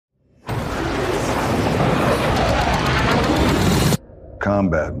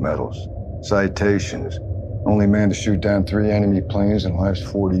combat medals, citations. Only man to shoot down 3 enemy planes in the last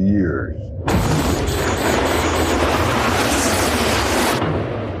 40 years.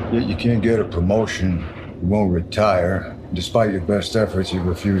 Yet you can't get a promotion, you won't retire. Despite your best efforts, you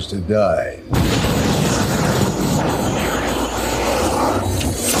refuse to die.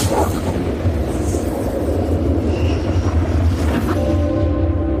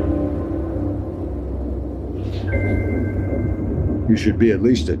 You should be at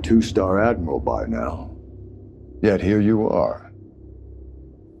least a 2-star admiral by now. Yet here you are.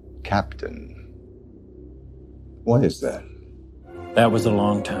 Captain. Why is that? That was a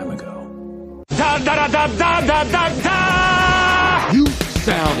long time ago. Da da da da da da da! You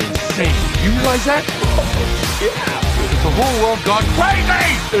sound insane. You realize that? Yeah. The whole world gone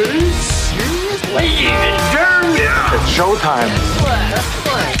crazy! Seriously? It's showtime.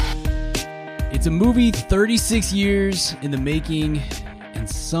 It's a movie 36 years in the making, and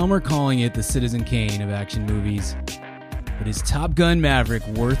some are calling it the Citizen Kane of action movies. But is Top Gun Maverick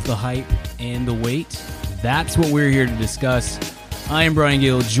worth the hype and the wait? That's what we're here to discuss. I am Brian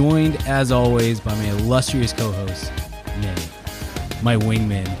Gill, joined as always by my illustrious co-hosts, my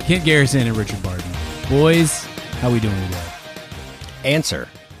wingmen, Kent Garrison and Richard Barton. Boys, how we doing today? Answer,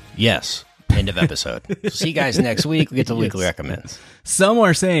 yes. End of episode. See you guys next week. We get to weekly recommends. Some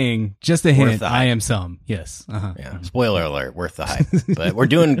are saying, just a hint, I am some. Yes. Uh-huh. Yeah. Spoiler alert, worth the hype. But we're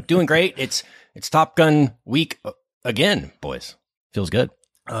doing great. It's Top Gun week again, boys. Feels good.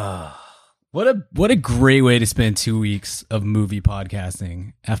 What a great way to spend 2 weeks of movie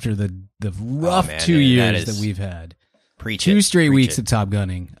podcasting after the rough 2 years that we've had. Two straight weeks of Top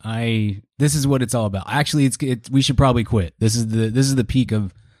Gunning. This is what it's all about. Actually, we should probably quit. This is the peak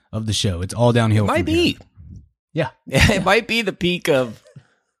of the show. It's all downhill. It might be. Yeah. It might be the peak of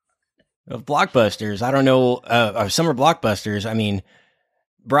blockbusters. I don't know. Summer blockbusters. I mean,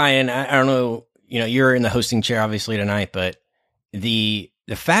 Brian, I don't know. You know, you're in the hosting chair obviously tonight, but the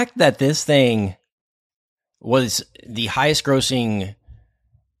fact that this thing was the highest grossing,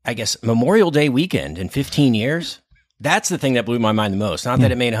 I guess, Memorial Day weekend in 15 years, that's the thing that blew my mind the most. Not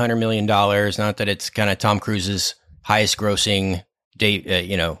that it made $100 million, not that it's kind of Tom Cruise's highest grossing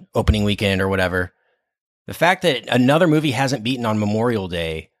day, opening weekend or whatever. The fact that another movie hasn't beaten on Memorial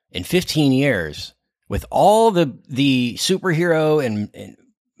Day in 15 years with all the superhero and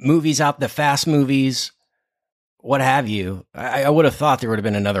movies out, the fast movies, what have you, I would have thought there would have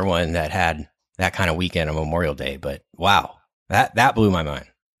been another one that had that kind of weekend on Memorial Day, but wow, that blew my mind.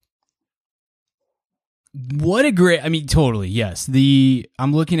 What a great, totally, yes.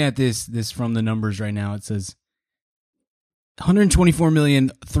 I'm looking at this from the numbers right now. It says 124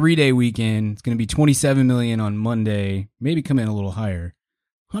 million 3-day weekend. It's going to be 27 million on Monday, maybe come in a little higher.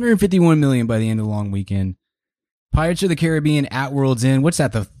 151 million by the end of the long weekend. Pirates of the Caribbean at World's End. What's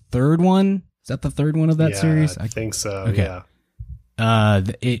that, the third one? Is that the third one of that series? I think so. Okay. Yeah.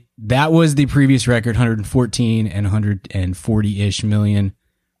 That was the previous record, 114 and 140-ish million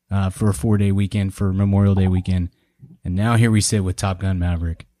for a 4-day weekend for Memorial Day weekend. And now here we sit with Top Gun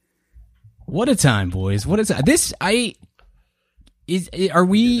Maverick. What a time, boys. What a time. Is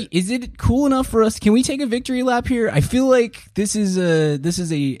it cool enough for us? Can we take a victory lap here? I feel like this is a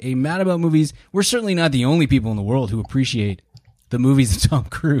Mad About Movies. We're certainly not the only people in the world who appreciate the movies of Tom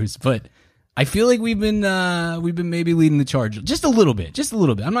Cruise, but I feel like we've been maybe leading the charge just a little bit.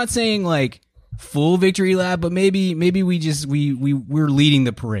 I'm not saying like full victory lap, but maybe we're leading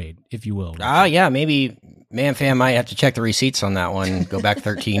the parade, if you will. Yeah, maybe ManFam might have to check the receipts on that one. Go back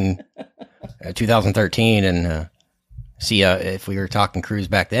 2013 and see if we were talking Cruise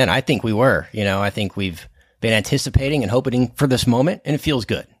back then. I think we were. I think we've been anticipating and hoping for this moment, and it feels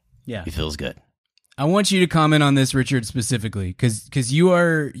good. Yeah, it feels good. I want you to comment on this, Richard, specifically, because you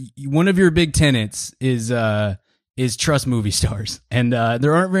are one of your big tenets is trust movie stars, and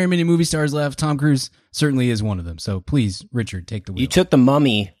there aren't very many movie stars left. Tom Cruise certainly is one of them. So please, Richard, take the wheel. You took the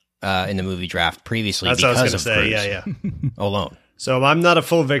Mummy in the movie draft previously. That's because what I was going to say. Cruise. Yeah. Alone. So I'm not a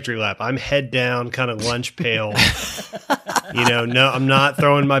full victory lap. I'm head down, kind of lunch pail. No, I'm not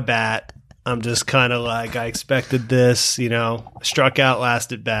throwing my bat. I'm just kind of like, I expected this, struck out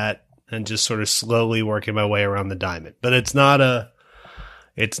last at bat and just sort of slowly working my way around the diamond. But it's not a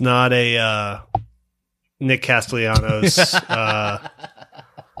Nick Castellanos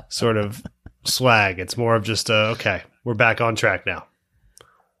sort of swag. It's more of just okay, we're back on track now.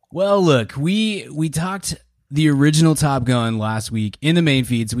 Well, look, we talked the original Top Gun last week in the main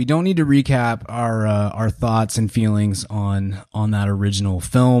feed, so we don't need to recap our thoughts and feelings on that original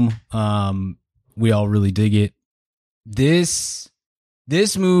film. We all really dig it. This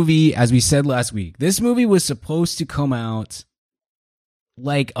movie, as we said last week, this movie was supposed to come out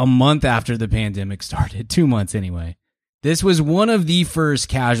like a month after the pandemic started, 2 months anyway. This was one of the first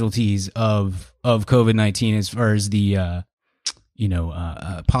casualties of COVID-19 as far as the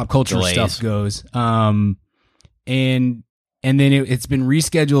pop culture Delays. stuff goes. And then it's been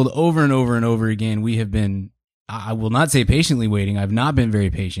rescheduled over and over and over again. We have been, I will not say patiently waiting. I've not been very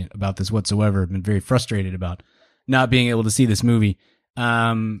patient about this whatsoever. I've been very frustrated about not being able to see this movie.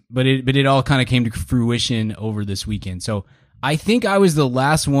 But it all kind of came to fruition over this weekend. So I think I was the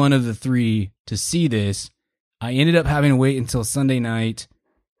last one of the three to see this. I ended up having to wait until Sunday night.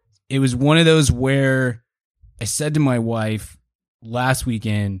 It was one of those where I said to my wife last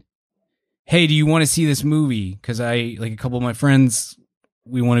weekend, hey, do you want to see this movie? Because a couple of my friends,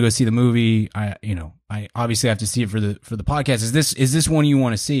 we want to go see the movie. I obviously have to see it for the podcast. Is this one you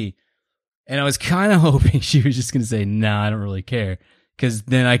want to see? And I was kind of hoping she was just going to say, nah, I don't really care. Because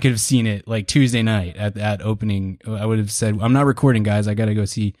then I could have seen it like Tuesday night at opening. I would have said, I'm not recording, guys. I got to go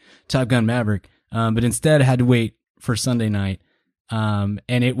see Top Gun Maverick. But instead I had to wait for Sunday night. And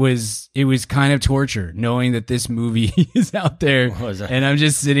it was kind of torture knowing that this movie is out there. And I'm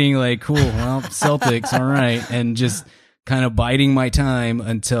just sitting like, cool, well, Celtics, all right. And just kind of biding my time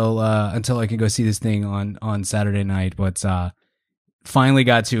until I can go see this thing on Saturday night. But, finally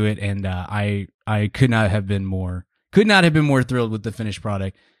got to it. And, I could not have been more thrilled with the finished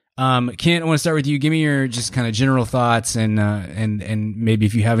product. Kent, I want to start with you. Give me your just kind of general thoughts and maybe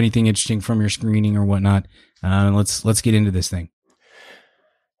if you have anything interesting from your screening or whatnot. Let's get into this thing.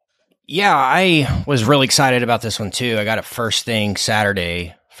 Yeah, I was really excited about this one too. I got it first thing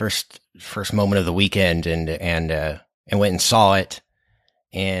Saturday, first moment of the weekend, and went and saw it,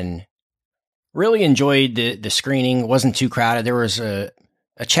 and really enjoyed the screening. It wasn't too crowded. There was a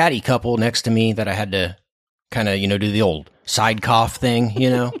chatty couple next to me that I had to kind of, do the old side cough thing,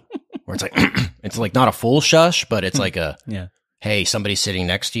 where it's like, it's like not a full shush, but it's like a, hey, somebody's sitting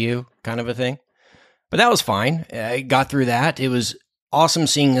next to you kind of a thing. But that was fine. I got through that. It was awesome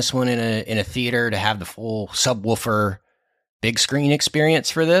seeing this one in a theater, to have the full subwoofer big screen experience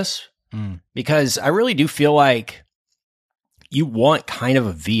for this, because I really do feel like you want kind of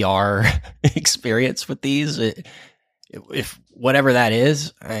a VR experience with these. If whatever that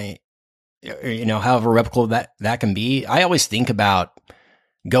is, however replicable that can be. I always think about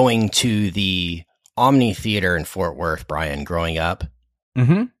going to the Omni Theater in Fort Worth, Brian, growing up.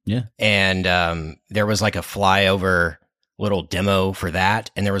 Mm-hmm. Yeah. And there was like a flyover little demo for that.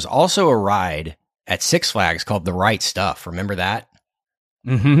 And there was also a ride at Six Flags called The Right Stuff. Remember that?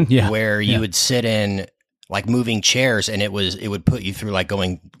 Mm-hmm. Yeah. Where you would sit in like moving chairs, and it would put you through like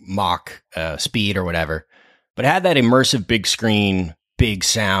going Mach speed or whatever. But it had that immersive big screen, big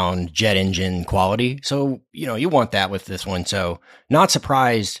sound, jet engine quality. So, you want that with this one. So not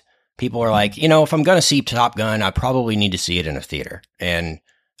surprised people are like, if I'm going to see Top Gun, I probably need to see it in a theater. And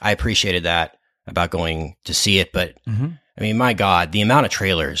I appreciated that about going to see it. But I mean, my God, the amount of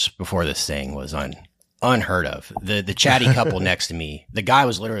trailers before this thing was unheard of. The chatty couple next to me, the guy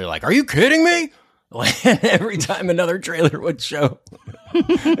was literally like, are you kidding me? And every time another trailer would show,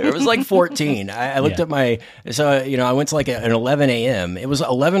 it was like 14. I looked at I went to like an 11 a.m. It was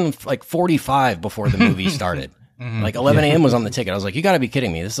 11:45 before the movie started. Like 11 a.m. was on the ticket. I was like, you got to be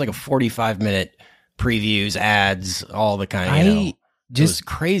kidding me. This is like a 45-minute previews, ads, all the kind of, it was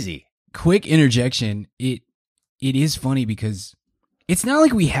crazy. Quick interjection. It is funny because it's not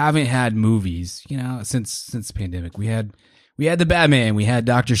like we haven't had movies, since the pandemic. We had the Batman, we had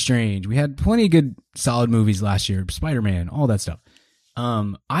Doctor Strange, we had plenty of good solid movies last year, Spider-Man, all that stuff.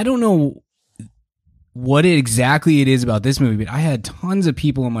 I don't know what exactly it is about this movie, but I had tons of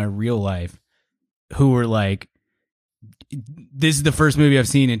people in my real life who were like, this is the first movie I've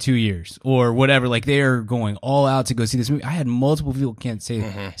seen in 2 years or whatever. Like they are going all out to go see this movie. I had multiple people can't say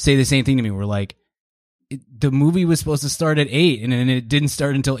the same thing to me. We're like, the movie was supposed to start at 8 and then it didn't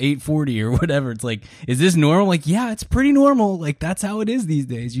start until 8:40 or whatever. It's like, is this normal? Like, yeah, it's pretty normal. Like that's how it is these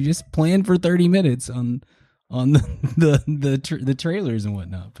days. You just plan for 30 minutes on the trailers and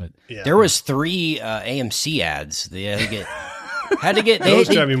whatnot. But there was 3 AMC ads. They had to get those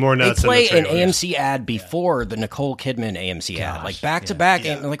drive me more nuts. They play an AMC ad before the Nicole Kidman AMC ad, like back to back.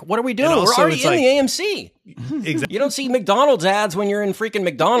 And like, what are we doing? We're already in the AMC. Exactly. You don't see McDonald's ads when you're in freaking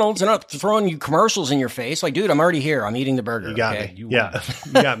McDonald's. They're not throwing you commercials in your face. Like, dude, I'm already here. I'm eating the burger. You got me. You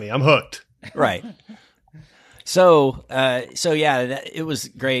got me. I'm hooked. Right. So yeah, it was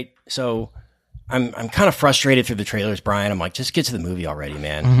great. So I'm kind of frustrated through the trailers, Brian. I'm like, just get to the movie already,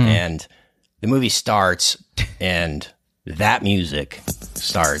 man. And the movie starts, and that music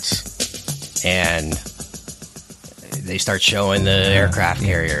starts, and they start showing the aircraft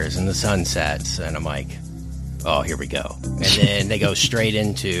carriers and the sunsets, and I'm like, oh, here we go. And then they go straight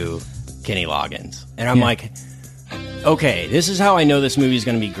into Kenny Loggins. And I'm like, okay, this is how I know this movie is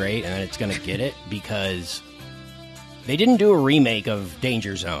going to be great and that it's going to get it, because they didn't do a remake of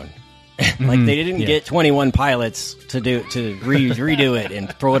Danger Zone. Like, they didn't get 21 Pilots to redo it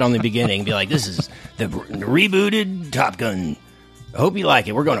and throw it on the beginning and be like, this is the rebooted Top Gun. I hope you like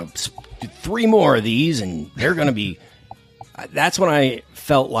it. We're going to do 3 more of these, and they're going to be... That's when I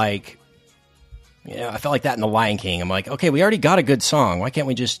felt like... I felt like that in The Lion King. I'm like, okay, we already got a good song. Why can't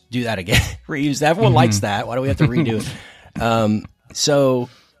we just do that again? Reuse that. Everyone likes that. Why do we have to redo it? So,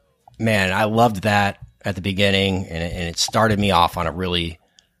 man, I loved that at the beginning, and it started me off on a really,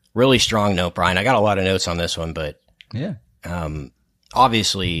 really strong note, Brian. I got a lot of notes on this one, but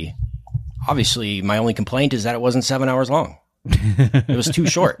obviously, my only complaint is that it wasn't 7 hours long. It was too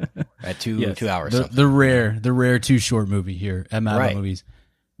short at 2 hours. The rare too short movie here at Maverick Movies.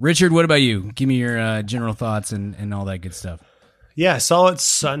 Richard, what about you? Give me your general thoughts and all that good stuff. Yeah, I saw it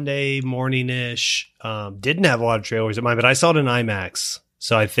Sunday morning-ish. Didn't have a lot of trailers in mind, but I saw it in IMAX.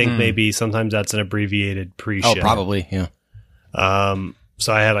 So I think maybe sometimes that's an abbreviated pre-show. Oh, probably, yeah.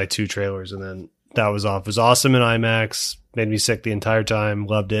 So I had like 2 trailers, and then that was off. It was awesome in IMAX. Made me sick the entire time.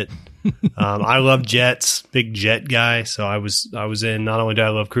 Loved it. I love jets. Big jet guy. So I was in. Not only do I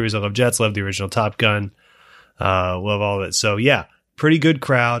love Cruise, I love jets. Love the original Top Gun. Love all of it. So yeah, pretty good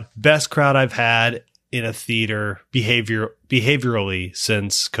crowd. Best crowd I've had in a theater behaviorally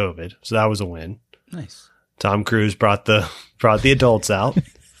since COVID. So that was a win. Nice. Tom Cruise brought the adults out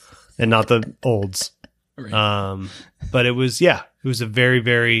and not the olds. Right. But it was a very,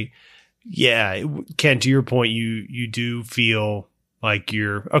 very, Ken, to your point, you do feel like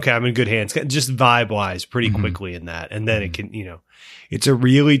you're, okay, I'm in good hands, just vibe wise pretty quickly in that. And then it can, it's a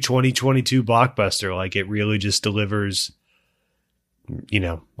really 2022 blockbuster. Like, it really just delivers,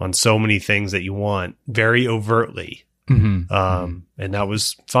 on so many things that you want very overtly. And that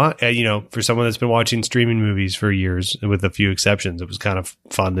was fun. For someone that's been watching streaming movies for years, with a few exceptions, it was kind of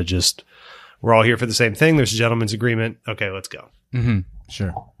fun to just, we're all here for the same thing. There's a gentleman's agreement. Okay, let's go.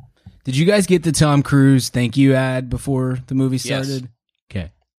 Sure. Did you guys get the Tom Cruise thank you ad before the movie started? Yes.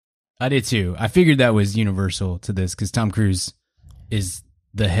 Okay. I did too. I figured that was universal to this because Tom Cruise is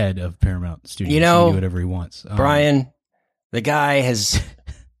the head of Paramount Studios. He can do whatever he wants. Brian, the guy has,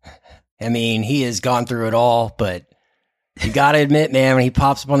 he has gone through it all, but you got to admit, man, when he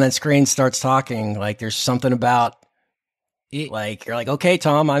pops up on that screen, starts talking, like, there's something about it. Like, you're like, okay,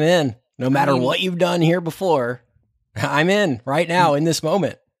 Tom, I'm in. No matter what you've done here before, I'm in right now in this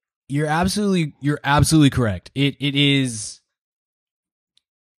moment. You're absolutely correct. It's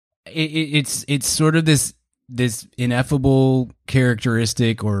sort of this ineffable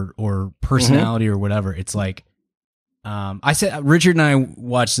characteristic or personality or whatever. It's like, I said, Richard and I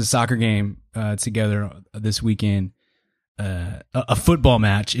watched a soccer game together this weekend, a football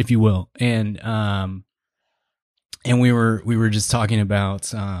match, if you will, and we were just talking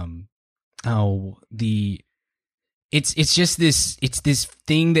about how it's just this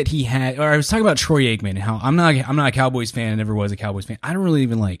thing that he had, or I was talking about Troy Aikman, how I'm not a Cowboys fan, never was a Cowboys fan. I don't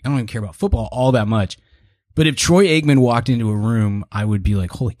even care about football all that much. But if Troy Aikman walked into a room, I would be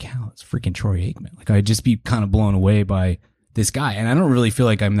like, holy cow, it's freaking Troy Aikman. Like, I'd just be kind of blown away by this guy. And I don't really feel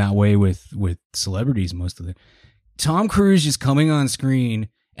like I'm that way with celebrities most of the time. Tom Cruise just coming on screen.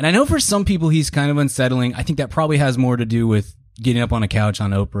 And I know for some people he's kind of unsettling. I think that probably has more to do with getting up on a couch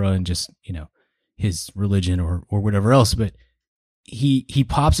on Oprah and just, his religion or whatever else. But he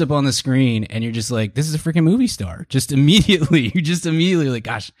pops up on the screen and you're just like, this is a freaking movie star. You're just immediately like,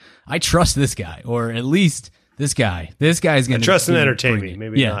 gosh, I trust this guy, or at least this guy. This guy's going to trust and entertain me.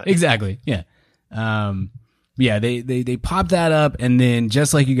 Maybe not. Exactly. Yeah. They pop that up, and then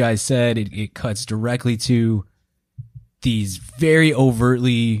just like you guys said, it cuts directly to these very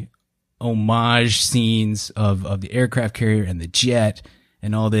overtly homage scenes of the aircraft carrier and the jet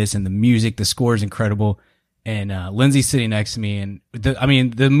and all this, and the music, the score is incredible. And Lindsay's sitting next to me, and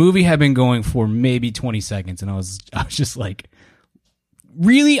the movie had been going for maybe 20 seconds, and I was just like,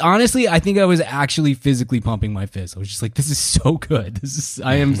 really, honestly, I think I was actually physically pumping my fist. I was just like, this is so good.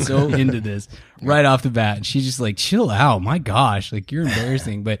 I am so into this right off the bat. And she's just like, chill out. My gosh, like, you're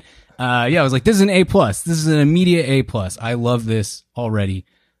embarrassing. But I was like, this is an A+. This is an immediate A+. I love this already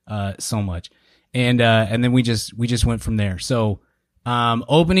so much. And then we just went from there. So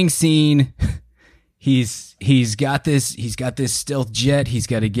opening scene, he's got this stealth jet. He's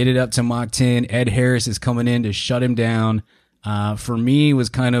got to get it up to Mach 10. Ed Harris is coming in to shut him down. For me, was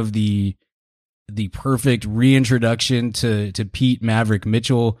kind of the perfect reintroduction to Pete Maverick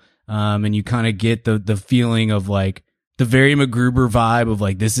Mitchell. And you kind of get the feeling of like, the very MacGruber vibe of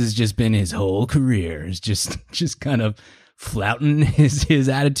like, this has just been his whole career, is just kind of flouting his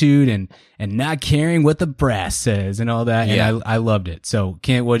attitude and not caring what the brass says and all that. Yeah. And I loved it. So,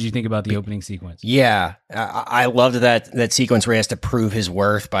 Kent, what did you think about the opening sequence? Yeah, I loved that sequence where he has to prove his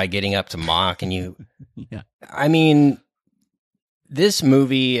worth by getting up to Mach. And Yeah. I mean, this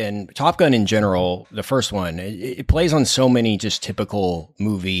movie and Top Gun in general, the first one, it plays on so many just typical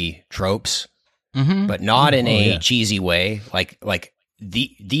movie tropes, but not in a cheesy way. Like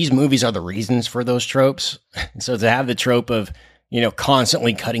these movies are the reasons for those tropes. So to have the trope of,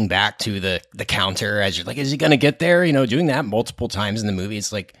 constantly cutting back to the counter as you're like, is he going to get there? Doing that multiple times in the movie,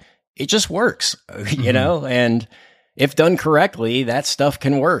 it's like, it just works, and if done correctly, that stuff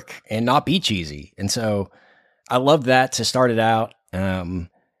can work and not be cheesy. And so I love that to start it out.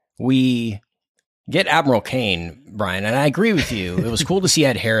 We get Admiral Kane, Brian, and I agree with you. It was cool to see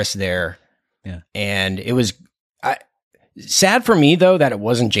Ed Harris there. Yeah. And it was sad for me, though, that it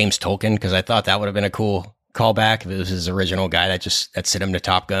wasn't James Tolkien, because I thought that would have been a cool callback if it was his original guy that sent him to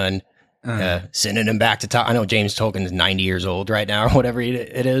Top Gun, sending him back to Top. I know James Tolkien is 90 years old right now or whatever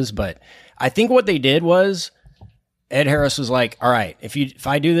it is, but I think what they did was Ed Harris was like, all right, if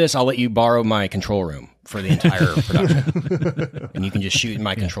I do this, I'll let you borrow my control room for the entire production. And you can just shoot in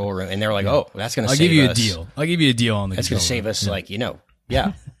my control room. And they're like, oh, that's going to save us. I'll give you a deal. I'll give you a deal on the That's going to save us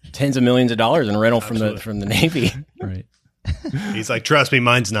Yeah. tens of millions of dollars in rental from the Navy. Right. He's like, trust me,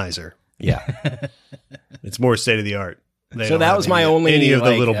 mine's nicer. Yeah. It's more state of the art. So that was my only any of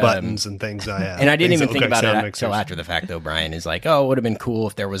the little buttons and things I have. And I didn't even think about it until until after the fact, though. Brian is like, oh, it would have been cool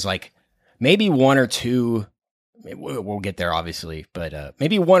if there was like maybe one or two. We'll get there, obviously, but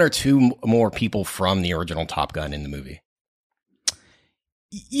maybe one or two more people from the original Top Gun in the movie.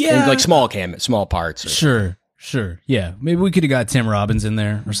 Yeah, and like small parts. Sure. Yeah, maybe we could have got Tim Robbins in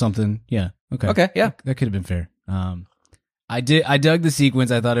there or something. Yeah. Okay. Yeah, that could have been fair. I dug the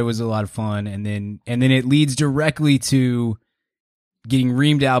sequence. I thought it was a lot of fun, and then it leads directly to getting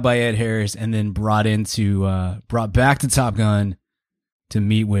reamed out by Ed Harris, and then brought back to Top Gun to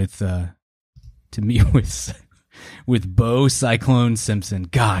meet with with Bo Cyclone Simpson.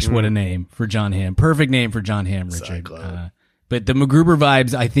 Gosh, what a name for John Hamm. Perfect name for John Hamm, Richard. But the MacGruber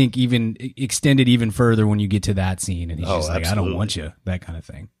vibes, I think, even extended even further when you get to that scene, and he's just like, absolutely. I don't want you, that kind of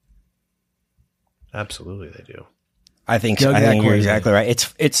thing. Absolutely, they do. I think so. I think you're exactly right.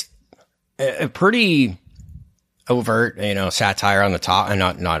 It's a pretty overt, satire on the top, and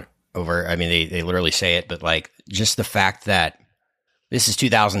not overt. I mean, they literally say it, but like just the fact that this is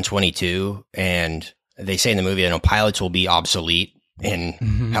 2022, and they say in the movie that pilots will be obsolete in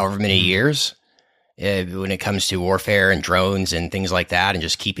however many years when it comes to warfare and drones and things like that, and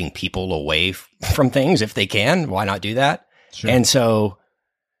just keeping people away from things if they can. Why not do that? Sure. And so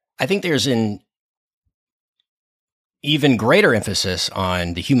I think there's an even greater emphasis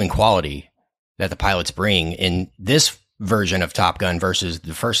on the human quality that the pilots bring in this version of Top Gun versus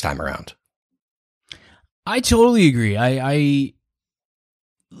the first time around. I totally agree.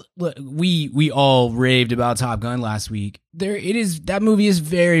 We all raved about Top Gun last week. That movie is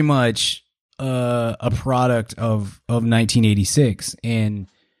very much a product of 1986, and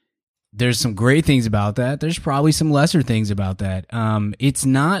there's some great things about that. There's probably some lesser things about that. It's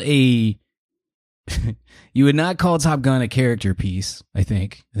not a you would not call Top Gun a character piece. I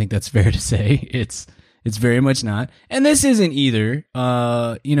think that's fair to say. It's very much not, and this isn't either.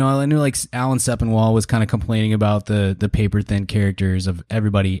 I knew like Alan Sepinwall was kind of complaining about the paper thin characters of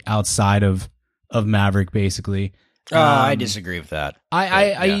everybody outside of Maverick, basically. I disagree with that.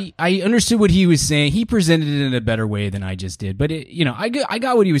 I understood what he was saying. He presented it in a better way than I just did, but I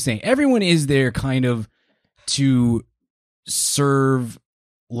got what he was saying. Everyone is there kind of to serve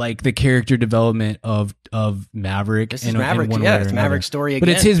like the character development of Maverick. This is Maverick. It's Maverick's story again. But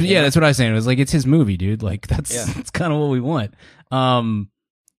it's his. Yeah, that's what I was saying. It was like, it's his movie, dude. Like that's kind of what we want.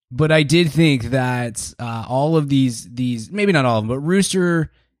 But I did think that all of these maybe not all of them, but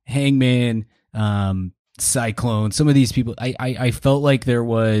Rooster, Hangman, Cyclone, some of these people, I felt like there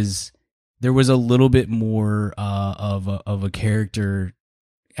was a little bit more of a character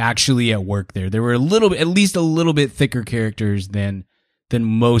actually at work there. There were at least a little bit thicker characters than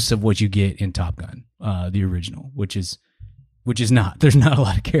most of what you get in Top Gun, the original, which is not. There's not a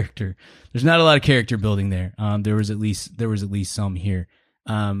lot of character. There's not a lot of character building there. There was at least some here.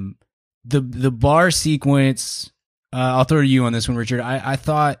 The bar sequence. I'll throw to you on this one, Richard. I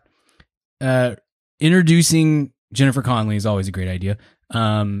thought introducing Jennifer Connelly is always a great idea.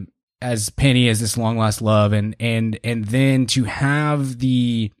 As Penny, as this long lost love, and then to have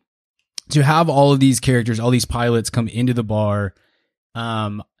all of these characters, all these pilots come into the bar.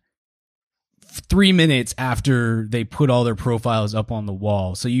 3 minutes after they put all their profiles up on the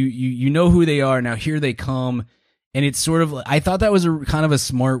wall. So you know who they are. Now here they come. And it's sort of, I thought that was a kind of a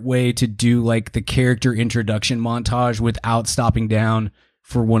smart way to do like the character introduction montage without stopping down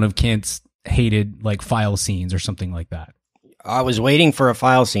for one of Kent's hated like file scenes or something like that. I was waiting for a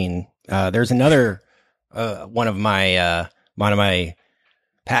file scene. There's another one of my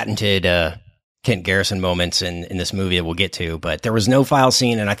patented Kent Garrison moments in this movie that we'll get to, but there was no file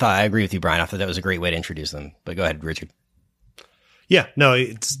scene, and I agree with you, Brian. I thought that was a great way to introduce them. But go ahead, Richard. Yeah, no,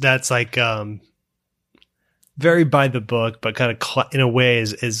 that's like very by the book, but kind of in a way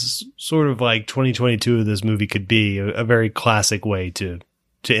is sort of like 2022 of this movie could be a very classic way to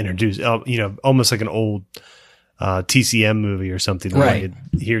introduce, almost like an old TCM movie or something. Right.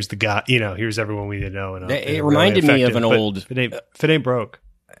 Like here's the guy, here's everyone we didn't know. It reminded me of an old. If it ain't broke.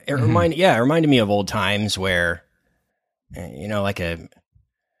 It reminded me of old times where, I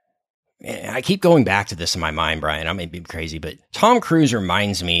keep going back to this in my mind, Brian. I may be crazy, but Tom Cruise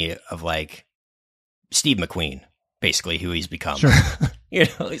reminds me of like Steve McQueen, basically, who he's become. Sure.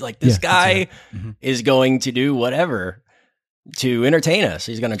 He's like, this guy right. Mm-hmm. is going to do whatever to entertain us.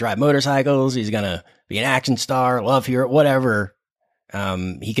 He's going to drive motorcycles. He's going to be an action star, love hero, whatever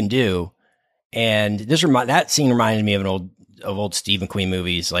he can do. And that scene reminded me of old Steve McQueen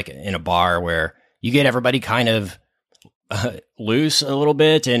movies, like in a bar where you get everybody kind of loose a little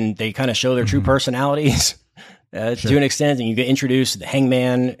bit, and they kind of show their true personalities. To an extent, and you get introduced to the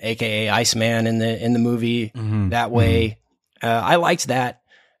Hangman, aka Iceman, in the movie that way. I liked that.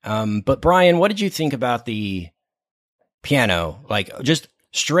 But Brian, what did you think about the piano? Like just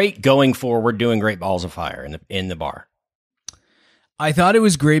straight going forward, doing Great Balls of Fire in the bar. I thought it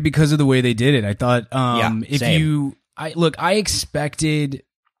was great because of the way they did it. I thought I expected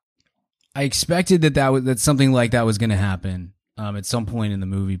that something like that was going to happen at some point in the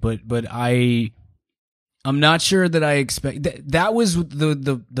movie, but I'm not sure that I expect that was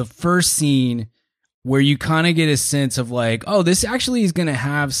the first scene where you kind of get a sense of like, oh, this actually is going to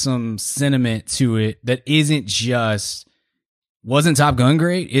have some sentiment to it that isn't just, wasn't Top Gun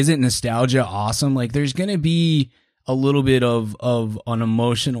great? Isn't nostalgia awesome? Like there's going to be a little bit of an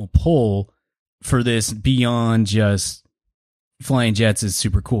emotional pull for this beyond just flying jets is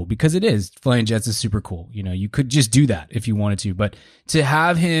super cool, because it is. Flying jets is super cool. You could just do that if you wanted to, but to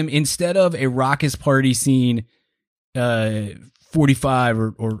have him, instead of a raucous party scene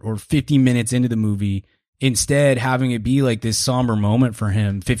 45 or 50 minutes into the movie, instead having it be like this somber moment for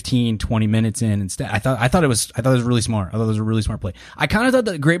him 15, 20 minutes in instead. I thought it was really smart. I thought it was a really smart play. I kind of thought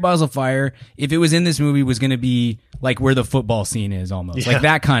that Great Balls of Fire, if it was in this movie, was going to be like where the football scene is almost. Like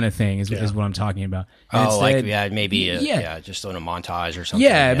that kind of thing is what I'm talking about. And instead, just on a montage or something.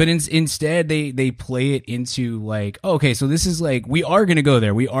 Yeah, but instead they play it into like, okay, so this is like, we are going to go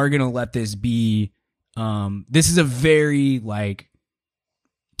there. We are going to let this be, this is a very like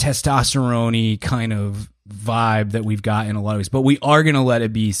testosterone-y kind of vibe that we've got in a lot of ways, but we are going to let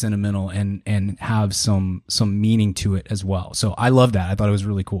it be sentimental and have some meaning to it as well. So I love that. I thought it was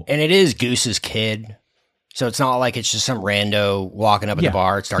really cool. And it is Goose's kid, so it's not like it's just some rando walking up at the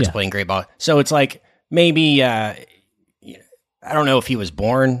bar. It starts playing Great Ball. So it's like maybe I don't know if he was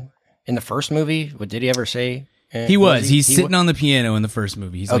born in the first movie. What did he ever say? He was. He's sitting on the piano in the first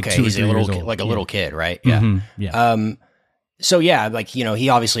movie. He's like 2 or 3 years old. Like a little kid, right? Yeah. Mm-hmm. Yeah. So yeah, like, he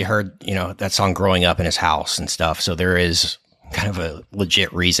obviously heard, that song growing up in his house and stuff. So there is kind of a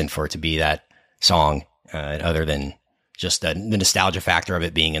legit reason for it to be that song, other than just the nostalgia factor of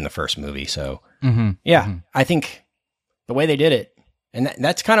it being in the first movie. So I think the way they did it, and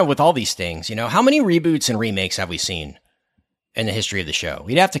that's kind of with all these things, how many reboots and remakes have we seen in the history of the show?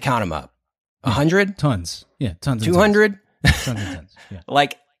 We'd have to count them up. 100? Tons. Yeah, tons. 200? Tons and tons. Yeah.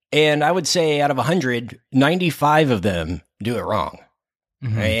 And I would say out of 100, 95 of them do it wrong.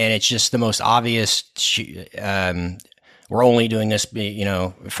 Mm-hmm. Right? And it's just the most obvious. We're only doing this,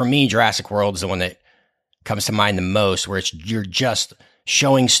 for me, Jurassic World is the one that comes to mind the most, where you're just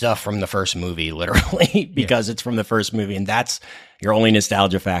showing stuff from the first movie, literally, because it's from the first movie, and that's your only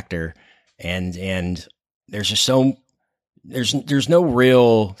nostalgia factor. And there's just there's no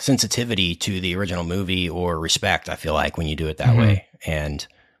real sensitivity to the original movie or respect, I feel like, when you do it that way. And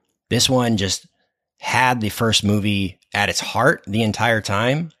this one just had the first movie at its heart the entire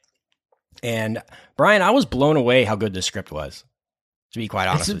time. And Brian, I was blown away how good the script was, to be quite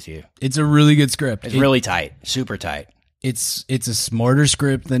honest with you. It's a really good script. It's really tight, super tight. It's a smarter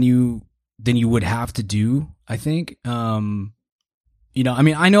script than you would have to do, I think. I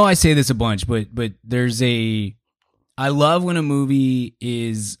know I say this a bunch, but I love when a movie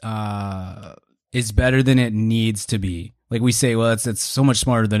is better than it needs to be. like we say, well, it's so much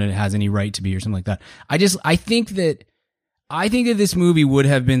smarter than it has any right to be, or something like that. I think that this movie would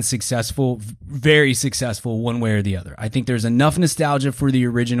have been successful, very successful, one way or the other. I think there's enough nostalgia for the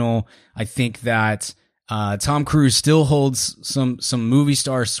original. I think that Tom Cruise still holds some movie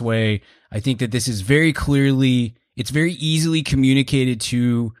star sway. I think that this is very clearly, it's very easily communicated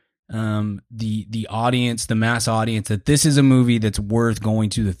to the audience, the mass audience, that this is a movie that's worth going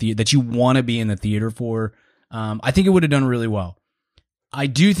to the theater, that you want to be in the theater for. I think it would have done really well. I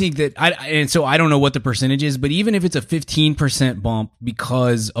do think that, and so I don't know what the percentage is, but even if it's a 15% bump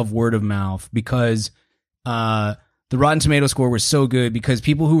because of word of mouth, because the Rotten Tomato score was so good, because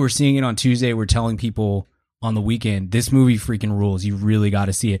people who were seeing it on Tuesday were telling people on the weekend, this movie freaking rules. You really got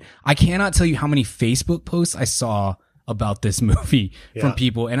to see it. I cannot tell you how many Facebook posts I saw about this movie from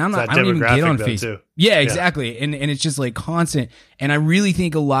people, and I don't even get on Facebook. Yeah, exactly. And it's just like constant. And I really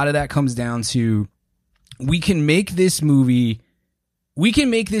think a lot of that comes down to, we can make this movie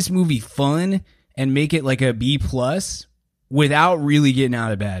fun and make it like a B+ without really getting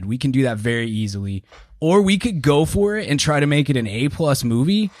out of bed. We can do that very easily. Or we could go for it and try to make it an A+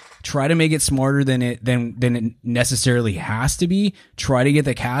 movie, try to make it smarter than it necessarily has to be, try to get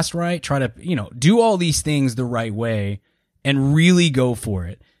the cast right, try to, do all these things the right way and really go for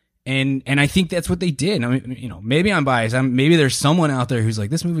it. And I think that's what they did. I mean, maybe I'm biased. Maybe there's someone out there who's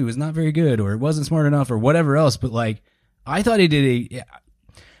like, this movie was not very good, or it wasn't smart enough, or whatever else. But like, I thought it did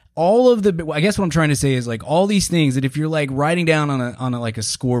I guess what I'm trying to say is, like, all these things that if you're like writing down on a like a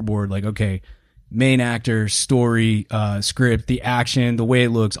scoreboard, like, okay, main actor, story, script, the action, the way it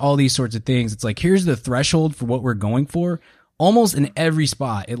looks, all these sorts of things. It's like, here's the threshold for what we're going for. Almost in every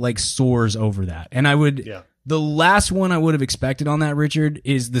spot, it like soars over that. And the last one I would have expected on that, Richard,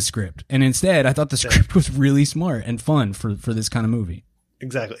 is the script. And instead, I thought the script was really smart and fun for this kind of movie.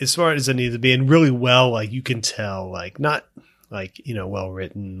 Exactly. As smart as it needs to be, and really well, like, you can tell, like, not like, well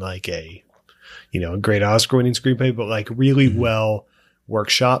written, like a great Oscar winning screenplay, but like really well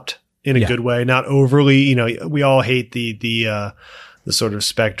workshopped in a good way, not overly, we all hate the sort of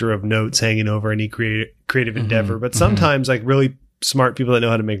specter of notes hanging over any creative endeavor, but sometimes like really smart people that know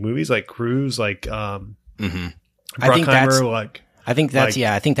how to make movies, like Cruise, like, Bruckheimer, I think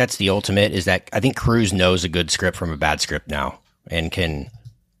that's the ultimate, is that I think Cruise knows a good script from a bad script now and can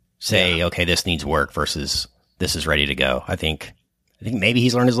say, okay, this needs work versus this is ready to go. I think maybe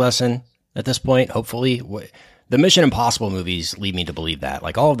he's learned his lesson at this point, hopefully. The Mission Impossible movies lead me to believe that.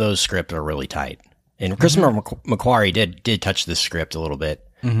 Like, all of those scripts are really tight. And Christopher McQuarrie did touch the script a little bit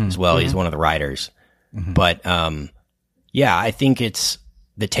as well. He's one of the writers. But I think it's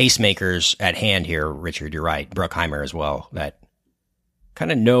the tastemakers at hand here, Richard, you're right, Bruckheimer as well, that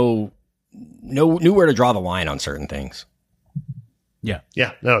kind of knew where to draw the line on certain things. Yeah.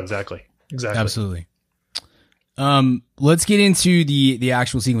 Yeah. No, exactly. Absolutely. Let's get into the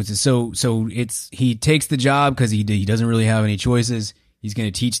actual sequences. So he takes the job because he doesn't really have any choices. He's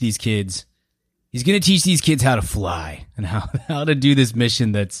going to teach these kids. He's going to teach these kids how to fly and how to do this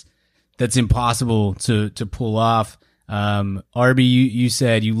mission that's impossible to pull off. Arby, you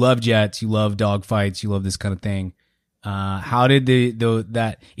said you love jets, you love dogfights, you love this kind of thing. How did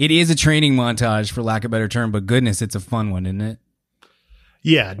that? It is a training montage, for lack of a better term, but goodness, it's a fun one, isn't it?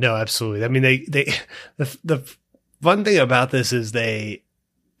 Yeah, no, absolutely. I mean, the fun thing about this is they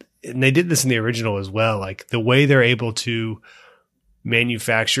did this in the original as well. Like, the way they're able to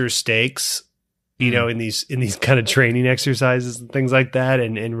manufacture stakes, in these kind of training exercises and things like that,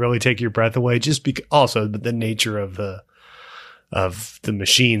 and really take your breath away. Just because also the nature of the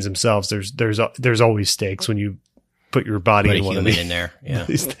machines themselves. There's always stakes when you put your body in one of these, there. Yeah.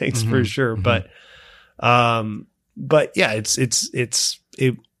 these things for sure. But yeah, it's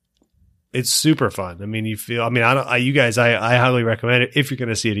super fun. I mean, I highly recommend it. If you're going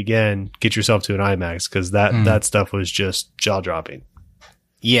to see it again, get yourself to an IMAX, because that stuff was just jaw dropping.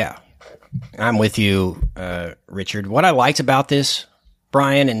 Yeah, I'm with you, Richard. What I liked about this,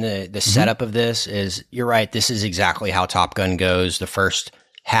 Brian, and the setup of this is, you're right. This is exactly how Top Gun goes. The first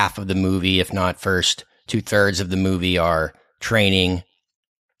half of the movie, if not first 2/3 of the movie, are training.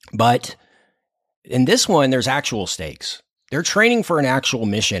 But in this one, there's actual stakes. They're training for an actual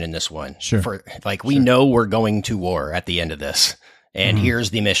mission in this one. Sure. We know we're going to war at the end of this, and here's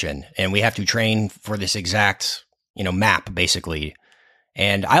the mission, and we have to train for this exact, map, basically.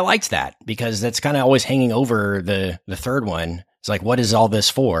 And I liked that, because that's kind of always hanging over the third one. It's like, what is all this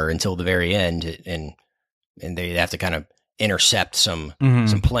for, until the very end, and they have to kind of intercept some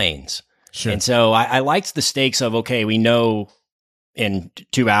planes. Sure. And so I liked the stakes of, okay, we know in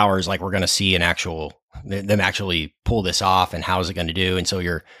 2 hours, like, we're going to see them actually pull this off, and how is it going to do? And so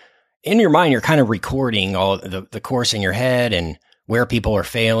in your mind, you're kind of recording all the course in your head and where people are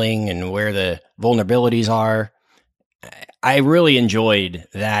failing and where the vulnerabilities are. I really enjoyed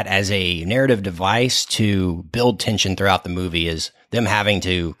that as a narrative device to build tension throughout the movie, is them having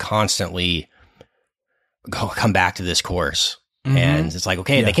to constantly come back to this course. Mm-hmm. And it's like,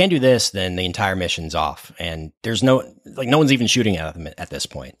 okay, if they can't do this, then the entire mission's off. And there's no one's even shooting at them at this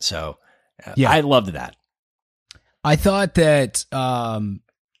point. So I loved that. I thought that, I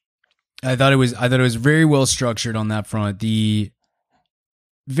thought it was very well structured on that front. We've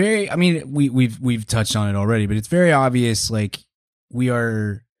touched on it already, but it's very obvious. Like we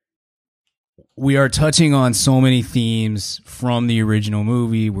are touching on so many themes from the original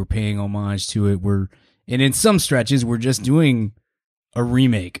movie. We're paying homage to it. And in some stretches, we're just doing a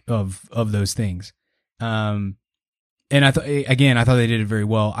remake of those things. And I thought they did it very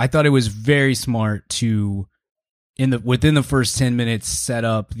well. I thought it was very smart to, within the first 10 minutes, set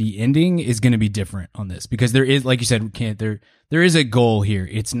up the ending is going to be different on this, because there is, like you said, there is a goal here.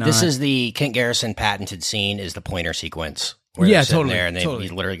 It's not. This is the Kent Garrison patented scene, is the pointer sequence. Where they're sitting there and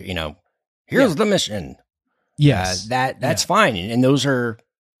he's literally, here's the mission. Yes. That's fine. And those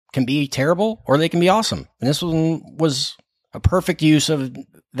can be terrible or they can be awesome. And this one was a perfect use of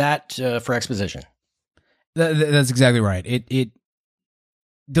that for exposition. That's exactly right. It's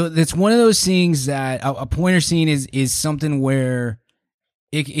one of those things that a pointer scene is something where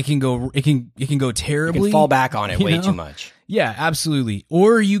it can go terribly. You can fall back on it way too much. Yeah, absolutely.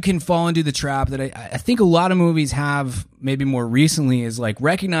 Or you can fall into the trap that I think a lot of movies have, maybe more recently, is like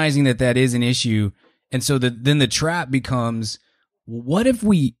recognizing that is an issue, and so then the trap becomes, what if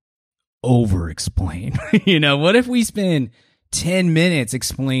we over-explain? What if we spend 10 minutes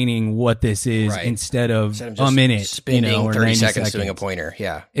explaining what this is instead of a minute, spending or 30 seconds doing a pointer.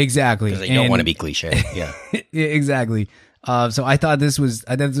 Yeah, exactly. Because they don't want to be cliche. Yeah, exactly. So I thought this was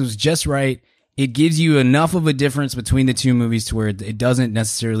just right. It gives you enough of a difference between the two movies to where it doesn't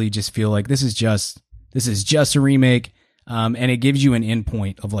necessarily just feel like this is just a remake. And it gives you an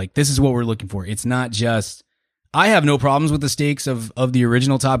endpoint of like, this is what we're looking for. It's not just. I have no problems with the stakes of the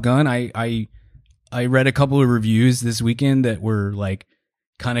original Top Gun. I read a couple of reviews this weekend that were like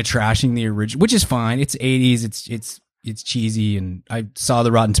kind of trashing the original, which is fine. It's 80s. It's cheesy, and I saw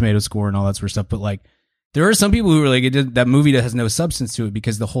the Rotten Tomatoes score and all that sort of stuff. But like, there are some people who are like, that movie that has no substance to it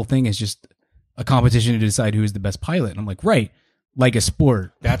because the whole thing is just a competition to decide who is the best pilot. And I'm like, right, like a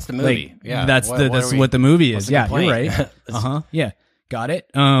sport. That's the movie. Like, yeah, that's what the movie is. Yeah, you're right. Yeah, got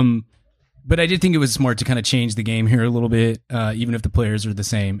it. But I did think it was smart to kind of change the game here a little bit, even if the players are the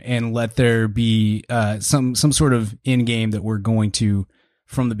same, and let there be some sort of in game that we're going to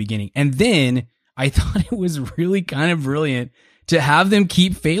from the beginning. And then I thought it was really kind of brilliant to have them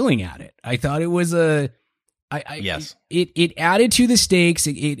keep failing at it. I thought it was yes. It added to the stakes.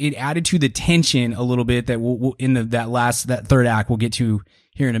 It added to the tension a little bit that we'll in that third act we'll get to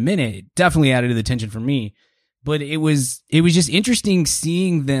here in a minute. It definitely added to the tension for me. But it was just interesting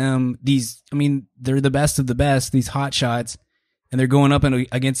seeing them. They're the best of the best, these hot shots, and they're going up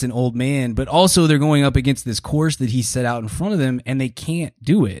against an old man, but also they're going up against this course that he set out in front of them, and they can't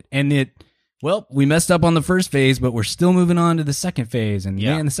do it. And we messed up on the first phase, but we're still moving on to the second phase. And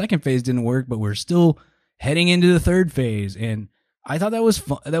man, the second phase didn't work, but we're still heading into the third phase. And I thought that was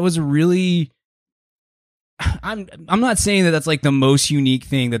fun. That was really. I'm not saying that that's like the most unique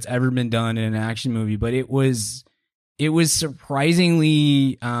thing that's ever been done in an action movie, but it was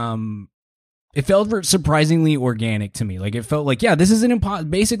surprisingly it felt surprisingly organic to me. Like it felt like, this is an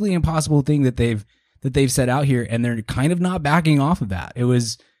basically impossible thing that they've set out here, and they're kind of not backing off of that. It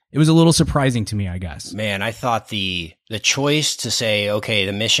was a little surprising to me, I guess. Man, I thought the choice to say, okay,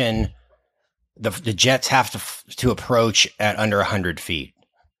 the mission, the jets have to approach at under 100 feet.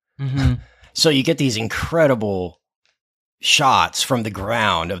 Mm-hmm. So you get these incredible shots from the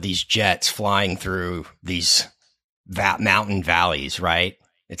ground of these jets flying through these mountain valleys, right?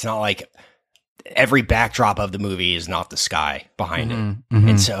 It's not like every backdrop of the movie is not the sky behind it. Mm-hmm.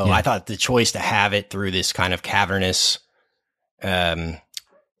 And so I thought the choice to have it through this kind of cavernous, valley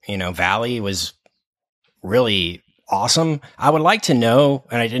was really awesome. I would like to know,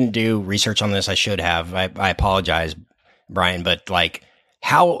 and I didn't do research on this, I should have. I apologize, Brian, but like,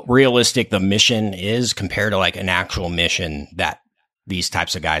 how realistic the mission is compared to like an actual mission that these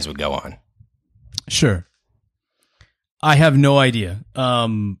types of guys would go on. Sure. I have no idea.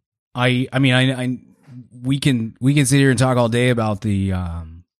 We can sit here and talk all day about the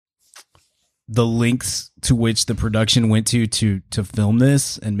lengths to which the production went to film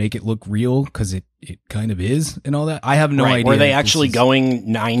this and make it look real, because it kind of is and all that. I have no idea. Were they actually going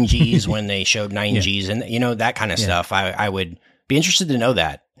 9Gs when they showed 9Gs and that kind of stuff? I would be interested to know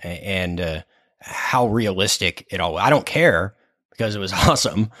that. and how realistic it all. I don't care because it was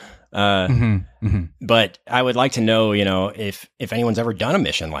awesome. But I would like to know, if anyone's ever done a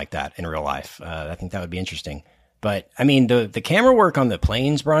mission like that in real life. I think that would be interesting. But I mean, the camera work on the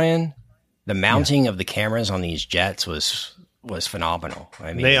planes, Brian, the mounting of the cameras on these jets was phenomenal.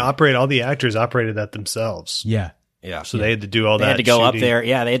 I mean, all the actors operated that themselves. Yeah. Yeah. So they had to do all that. They had to go shooting. up there.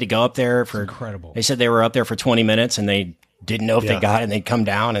 Yeah. They had to go up there for incredible. They said they were up there for 20 minutes and they didn't know if they got it, and they'd come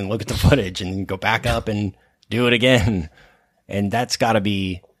down and look at the footage and go back up and do it again. And that's gotta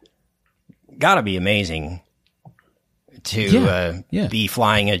be amazing to be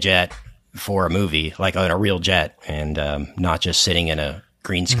flying a jet for a movie, like on a real jet, and not just sitting in a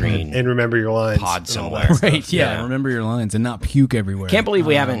green screen and remember your lines pod somewhere. Right. Yeah. Remember your lines and not puke everywhere. Can't believe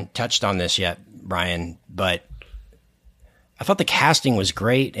we haven't touched on this yet, Brian, but I thought the casting was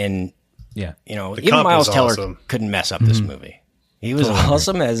great, and even Miles Teller couldn't mess up this movie. He was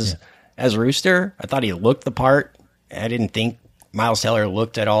awesome as Rooster. I thought he looked the part. I didn't think Miles Teller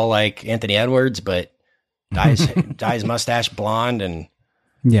looked at all like Anthony Edwards, but dye his mustache blonde and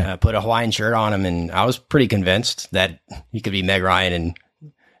put a Hawaiian shirt on him, and I was pretty convinced that he could be Meg Ryan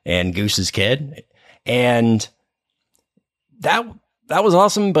and Goose's kid, and that was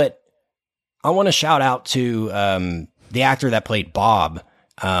awesome. But I want to shout out to the actor that played Bob,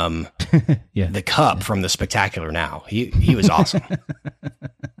 the Cup from The Spectacular Now. He was awesome.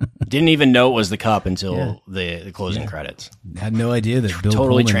 Didn't even know it was the Cup until the closing credits. Had no idea that Bill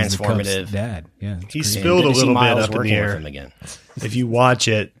totally Pullman transformative was the Cup's dad. Yeah, he spilled a little bit up in the air. Again. If you watch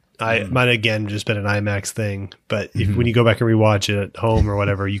it, I might again just been an IMAX thing, but when you go back and rewatch it at home or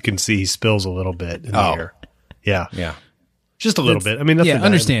whatever, you can see he spills a little bit in the air. Yeah, just a little bit. I mean, nothing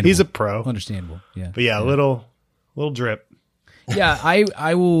understandable. He's a pro, understandable. Yeah, but a little drip. Yeah,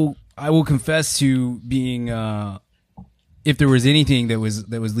 I will confess to being if there was anything that was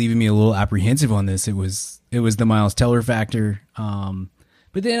leaving me a little apprehensive on this, it was the Miles Teller factor.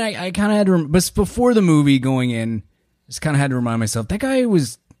 But then I kind of had to, but before the movie going in, just kind of had to remind myself that guy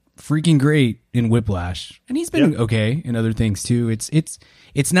was freaking great in Whiplash, and he's been okay in other things too. It's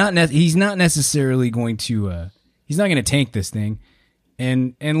not he's not necessarily going to he's not going to tank this thing.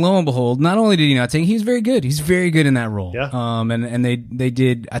 And lo and behold, not only did he not tank, he was very good. He's very good in that role. Yeah. And they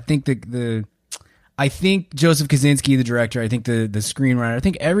did. I think I think Joseph Kosinski, the director, I think the screenwriter, I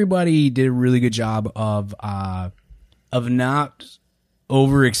think everybody did a really good job of not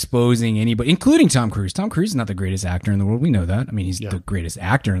overexposing anybody, including Tom Cruise. Tom Cruise is not the greatest actor in the world. We know that. I mean, he's the greatest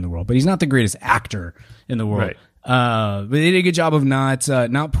actor in the world, but he's not the greatest actor in the world. Right. But they did a good job of not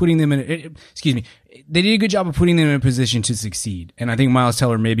putting them in. Excuse me. They did a good job of putting them in a position to succeed, and I think Miles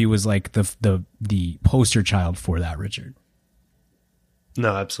Teller maybe was like the poster child for that. Richard.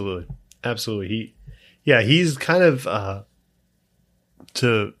 No, absolutely. He's kind of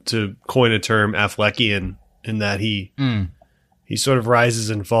to coin a term, Affleckian, in that he sort of rises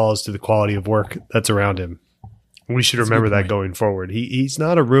and falls to the quality of work that's around him. We should remember that going forward. He's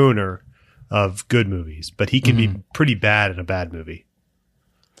not a ruiner of good movies, but he can be pretty bad in a bad movie.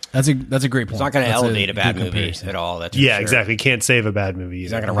 That's a great point. He's not going to elevate a bad movie at all. That's for sure. Exactly. Can't save a bad movie.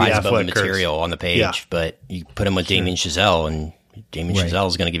 He's not going to rise above the material on the page, but you put him with Damien Chazelle, and Damien Chazelle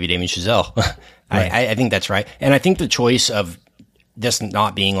is going to give you Damien Chazelle. I think that's right. And I think the choice of this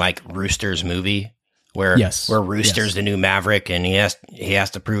not being like Rooster's movie, where Rooster's the new Maverick, and he has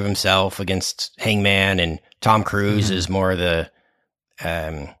to prove himself against Hangman, and Tom Cruise is more the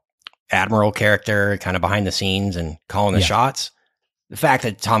Admiral character, kind of behind the scenes and calling the shots. The fact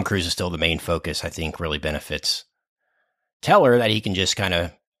that Tom Cruise is still the main focus, I think, really benefits Teller, that he can just kind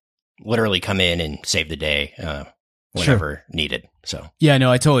of literally come in and save the day whenever needed. So yeah,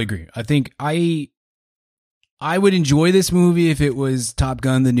 no, I totally agree. I think I would enjoy this movie if it was Top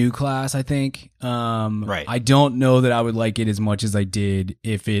Gun: The New Class. I think. Right. I don't know that I would like it as much as I did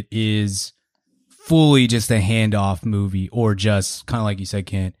if it is fully just a handoff movie, or just kind of like you said,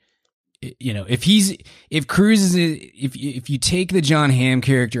 Kent. If you take the John Hamm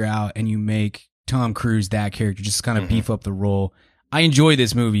character out and you make Tom Cruise that character, just kind of beef up the role. I enjoy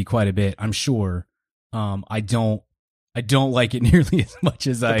this movie quite a bit, I'm sure. I don't like it nearly as much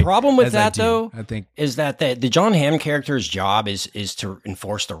as the problem with that, though, I think, is that the John Hamm character's job is to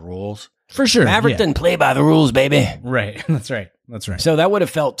enforce the rules. For sure. Maverick didn't play by the rules, baby. Right. That's right. So that would have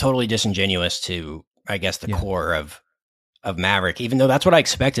felt totally disingenuous to, I guess, the core of Maverick, even though that's what I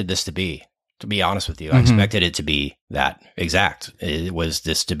expected this to be honest with you. I expected it to be that exact. It was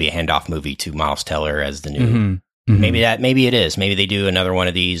this to be a handoff movie to Miles Teller as the new, maybe it is. Maybe they do another one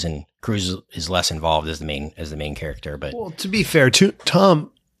of these and Cruise is less involved as the main character. But well, to be fair,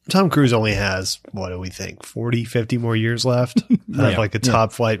 Tom Tom Cruise only has, what do we think, 40, 50 more years left? Like a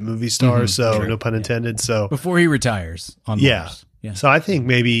top flight movie star. So no pun intended. So before he retires on Mars. Yeah. So I think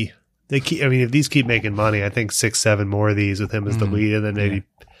maybe if these keep making money, I think 6, 7 more of these with him as the lead, and then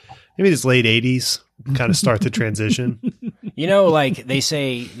maybe this late 80s kind of start the transition. Like they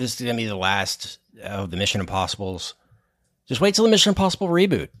say this is going to be the last of the Mission Impossibles. Just wait till the Mission Impossible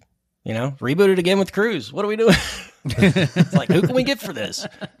reboot. Reboot it again with Cruise. What are we doing? It's like, who can we get for this?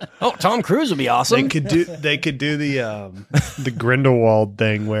 Oh, Tom Cruise would be awesome. They could do the Grindelwald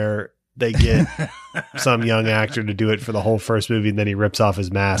thing where they get some young actor to do it for the whole first movie, and then he rips off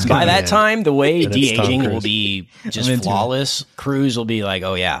his mask. By that time, the way de-aging will be just flawless. Cruise will be like,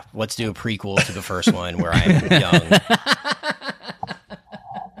 oh yeah, let's do a prequel to the first one where I'm young.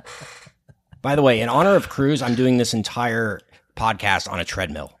 By the way, in honor of Cruise, I'm doing this entire podcast on a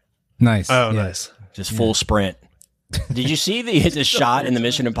treadmill. Nice. Oh, nice. Just full sprint. Did you see the shot in the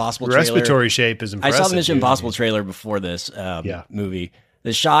Mission Impossible trailer? Respiratory shape is impressive. I saw the Mission Impossible trailer before this movie.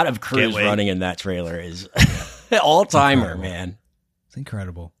 The shot of Cruise running in that trailer is all-timer, man. It's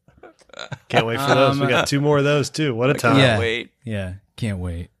incredible. Can't wait for those. We got 2 more of those, too. What a time. Yeah, can't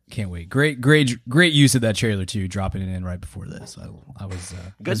wait. Great use of that trailer, too, dropping it in right before this. I was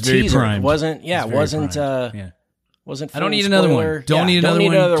very teaser. primed. Wasn't I don't need another one. Don't need another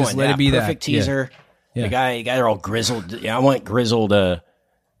one. Just let it be that. Perfect teaser. Yeah. The guy, they're all grizzled. I want grizzled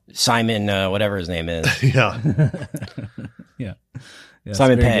Simon, whatever his name is. Yeah.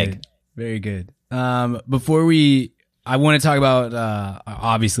 Simon Pegg. Good. Very good. Before I want to talk about,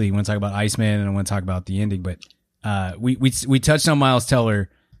 obviously, I want to talk about Iceman and I want to talk about the ending, but we touched on Miles Teller.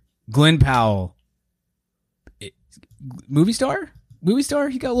 Glenn Powell, movie star?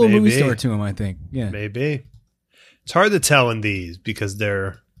 He got a little movie star to him, I think. Yeah. Maybe. It's hard to tell in these because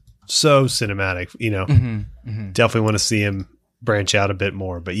they're so cinematic, Definitely want to see him branch out a bit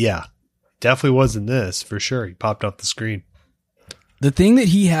more. But yeah, definitely was in this for sure. He popped off the screen. The thing that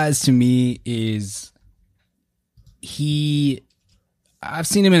he has to me is I've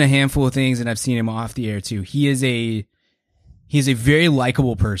seen him in a handful of things and I've seen him off the air too. He is a very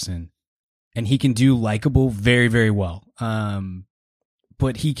likable person and he can do likable very, very well.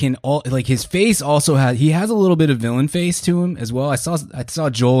 But he can his face also has a little bit of villain face to him as well. I saw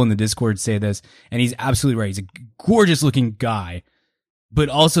Joel in the Discord say this, and he's absolutely right. He's a gorgeous looking guy, but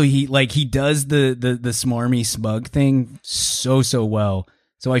also he does the smarmy smug thing so well.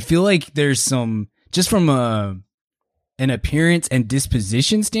 So I feel like there's some, just from an appearance and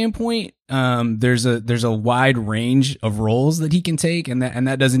disposition standpoint, there's a wide range of roles that he can take, and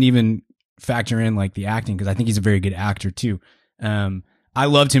that doesn't even factor in like the acting, because I think he's a very good actor too. I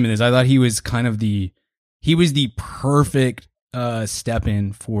loved him in this. I thought he was kind of the perfect step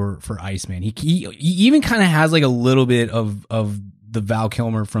in for Iceman. He even kind of has like a little bit of the Val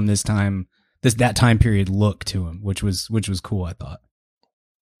Kilmer from that time period look to him, which was cool, I thought.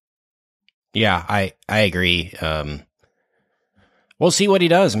 Yeah, I agree. We'll see what he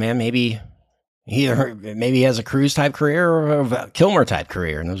does, man. Maybe he has a Cruise type career or a Kilmer type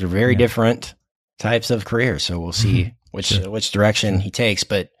career, and those are very different types of careers. So we'll see which direction he takes.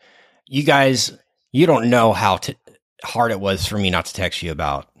 But you guys, you don't know how hard it was for me not to text you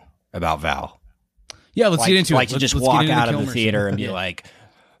about Val. Yeah, let's get into it. To just walk out of the theater and be like,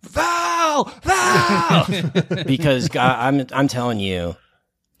 Val, because I'm telling you,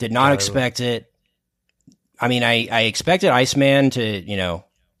 did not expect it. I mean, I expected Iceman to,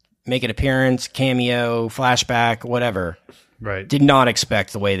 make an appearance, cameo, flashback, whatever. Right. Did not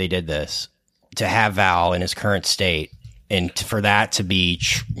expect the way they did this, to have Val in his current state, and for that to be,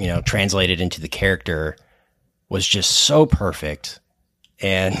 translated into the character was just so perfect.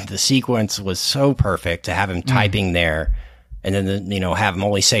 And the sequence was so perfect to have him typing there, and then, have him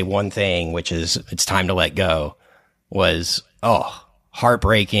only say one thing, which is, it's time to let go, was,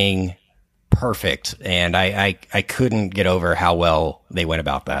 heartbreaking, perfect. And I couldn't get over how well they went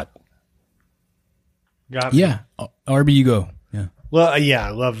about that. Got me. Yeah. RB, you go. Yeah. Well, yeah, I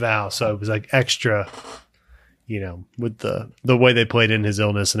love Val. So it was like extra, with the way they played in his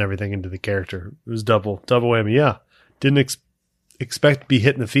illness and everything into the character. It was double whammy. Yeah. Didn't expect to be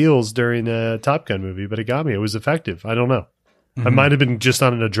hitting the feels during a Top Gun movie, but it got me. It was effective. I don't know. I might have been just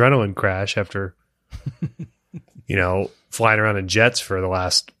on an adrenaline crash after, flying around in jets for the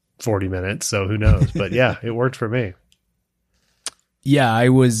last 40 minutes. So who knows? But yeah, it worked for me. Yeah, I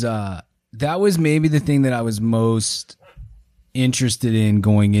was, that was maybe the thing that I was most interested in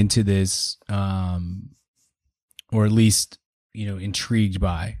going into this, or at least, intrigued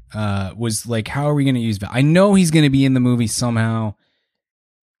by, was like, how are we going to use Val? I know he's going to be in the movie somehow.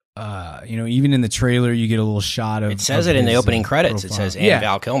 even in the trailer, you get a little shot of. It says of it in the his, opening credits. profile. It says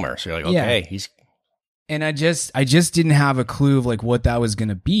Val Kilmer. So you're like, okay, he's. And I just didn't have a clue of like what that was going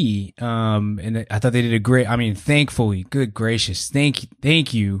to be. And I thought they did a great. I mean, thankfully, good gracious,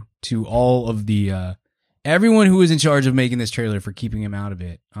 thank you to all of the everyone who was in charge of making this trailer for keeping him out of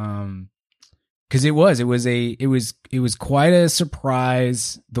it. Because it was quite a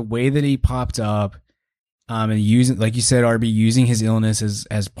surprise the way that he popped up. And using, like you said, RB, using his illness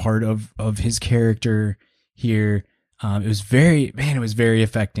as part of his character here. It was very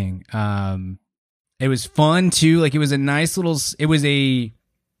affecting. It was fun too. Like it was a nice little, it was an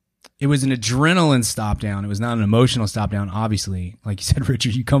adrenaline stop down. It was not an emotional stop down, obviously. Like you said,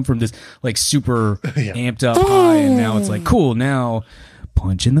 Richard, you come from this like super amped up high, and now it's like, cool, now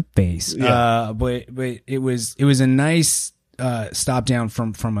punch in the face. Yeah. But it was a nice stop down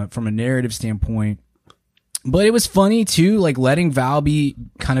from a narrative standpoint. But it was funny too, like letting Val be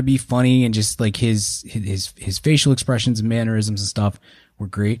funny, and just like his facial expressions and mannerisms and stuff were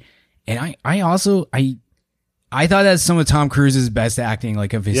great. And I thought that's some of Tom Cruise's best acting,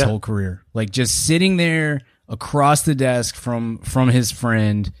 like of his whole career. Like just sitting there across the desk from his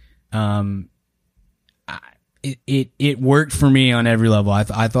friend. It worked for me on every level.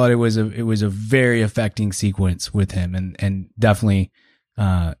 I thought it was a very affecting sequence with him, and definitely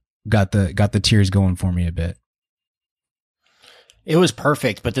got the tears going for me a bit. It was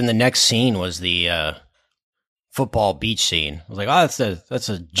perfect, but then the next scene was the football beach scene. I was like, oh, that's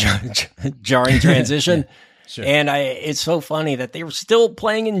a jarring transition. Sure. And it's so funny that they were still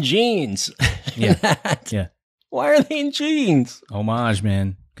playing in jeans. Yeah. Yeah. Why are they in jeans? Homage,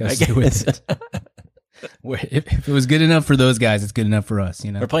 man. Gotta stay with it. If it was good enough for those guys, it's good enough for us,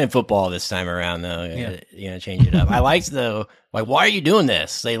 you know? We're playing football this time around, though. Change it up. I liked, though, like, why are you doing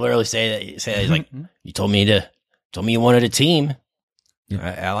this? They literally say that. He's like, you told me you wanted a team.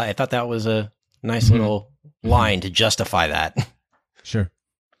 Yeah. I thought that was a nice little line to justify that. Sure.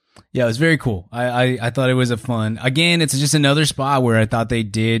 Yeah, it was very cool. I thought it was a fun. Again, it's just another spot where I thought they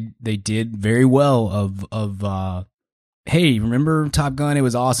did very well of hey, remember Top Gun? It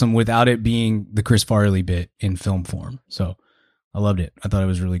was awesome without it being the Chris Farley bit in film form. So I loved it. I thought it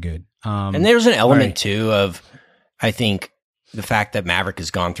was really good. And there's an element too of, I think, the fact that Maverick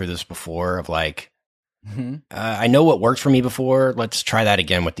has gone through this before of like, I know what worked for me before. Let's try that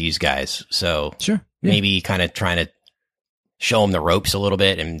again with these guys. So sure, maybe kind of trying to show him the ropes a little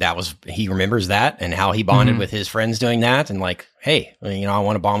bit. And he remembers that and how he bonded with his friends doing that. And like, hey, I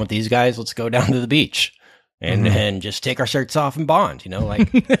want to bond with these guys. Let's go down to the beach and just take our shirts off and bond,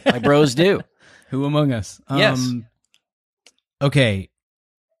 like bros do. Who among us? Yes. Okay.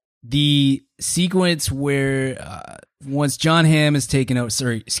 The sequence where once John Hamm has taken over,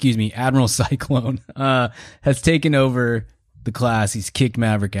 Admiral Cyclone has taken over the class. He's kicked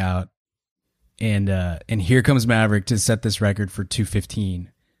Maverick out, and here comes Maverick to set this record for 2:15.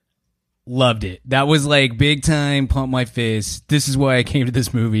 Loved it. That was like big time. Pump my fist. This is why I came to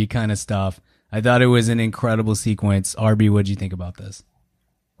this movie kind of stuff. I thought it was an incredible sequence. RB, what'd you think about this?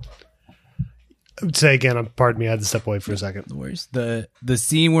 I would say again, pardon me, I had to step away for a second. Where's the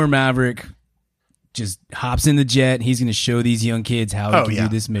scene where Maverick just hops in the jet? He's going to show these young kids how he can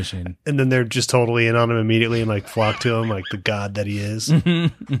do this mission. And then they're just totally in on him immediately and like flock to him like the god that he is.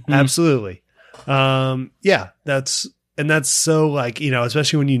 Absolutely. That's so like,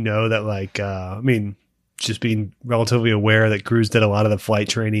 especially when that like, just being relatively aware that Cruise did a lot of the flight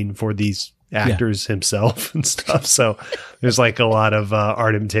training for these actors himself and stuff. So there's like a lot of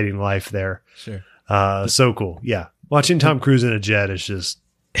art imitating life there. Sure. So cool. Yeah. Watching Tom Cruise in a jet is just,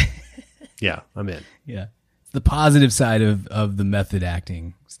 I'm in. Yeah. It's the positive side of the method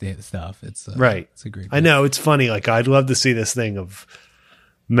acting stuff. It's right. It's a great I know. It's funny. Like I'd love to see this thing of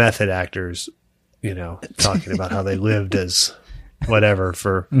method actors, talking about how they lived as whatever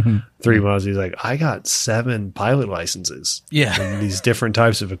for 3 months. He's like, I got 7 pilot licenses. Yeah. And these different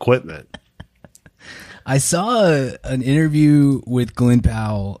types of equipment. I saw an interview with Glenn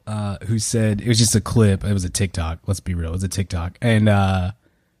Powell, who said it was just a clip. It was a TikTok. Let's be real. It was a TikTok. And,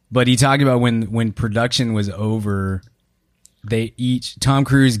 but he talked about when production was over, Tom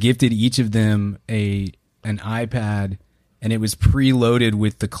Cruise gifted each of them an iPad, and it was preloaded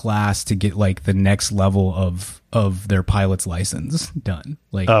with the class to get like the next level of their pilot's license done.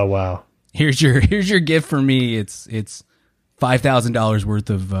 Like, oh wow, here's your gift for me. It's $5,000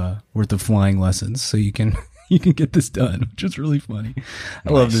 worth of flying lessons, so you can get this done, which is really funny.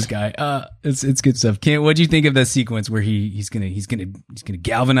 I love this guy. It's good stuff. Kent, what do you think of that sequence where he's gonna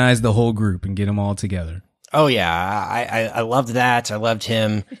galvanize the whole group and get them all together? Oh yeah, I loved that. I loved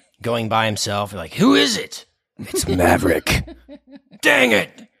him going by himself. Like, who is it? It's Maverick. Dang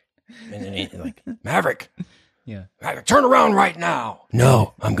it! And then like, Maverick, Yeah. Maverick, turn around right now.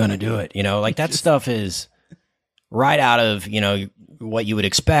 No, I'm going to do it. You know, like that stuff is right out of, you know, what you would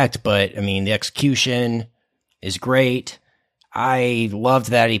expect. But I mean, the execution is great. I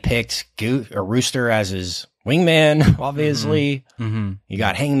loved that he picked Rooster as his wingman, obviously. Mm-hmm. You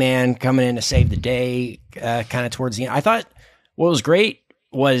got Hangman coming in to save the day kind of towards the end. I thought what was great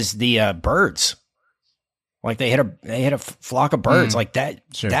was the birds. Like they hit a flock of birds like that.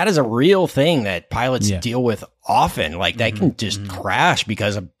 Sure. That is a real thing that pilots Yeah. deal with often. Like they can just crash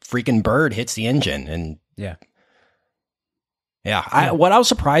because a freaking bird hits the engine. And Yeah. what I was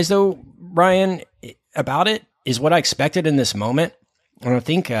surprised though, Brian, about it is what I expected in this moment. And I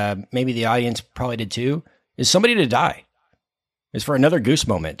think maybe the audience probably did too, is somebody to die. Is for another Goose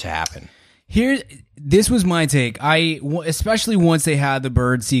moment to happen. This was my take. Especially once they had the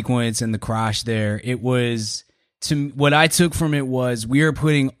bird sequence and the crash there, it was, what I took from it was, we are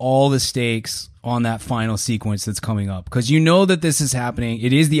putting all the stakes on that final sequence that's coming up. Because you know that this is happening.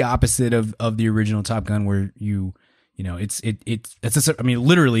 It is the opposite of the original Top Gun, where you know,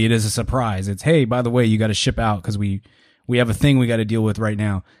 literally it is a surprise. It's, hey, by the way, you got to ship out because we have a thing we got to deal with right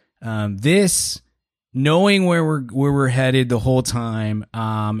now. This, knowing where we're headed the whole time,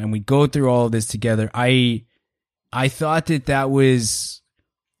 and we go through all of this together, I thought that was,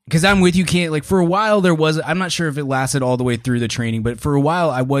 because I'm with you, Can't, like, for a while there was, I'm not sure if it lasted all the way through the training, but for a while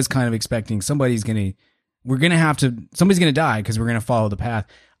I was kind of expecting somebody's gonna die because we're gonna follow the path.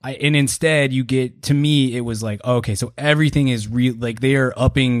 And instead you get, to me, it was like, okay, so everything is real, like they are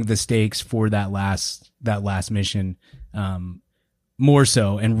upping the stakes for that last mission, more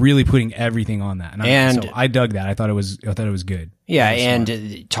so, and really putting everything on that. And so I dug that. I thought it was good. Yeah,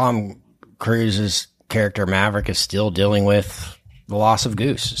 and Tom Cruise's character Maverick is still dealing with the loss of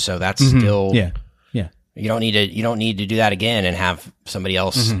Goose, so that's still yeah. You don't need to do that again and have somebody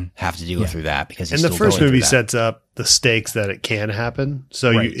else have to deal through that, because he's and the still first going movie through that. sets up the stakes that it can happen,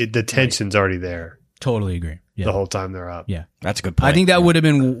 so Right. the tension's already there Totally agree. Yeah. the whole time they're up. Yeah. That's a good point. I think that would have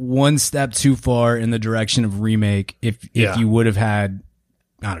been one step too far in the direction of remake if you would have had,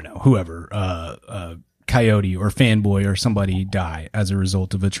 I don't know, whoever, Coyote or Fanboy or somebody die as a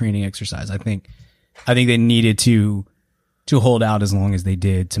result of a training exercise. I think they needed to hold out as long as they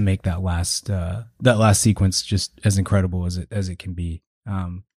did to make that last sequence just as incredible as it can be.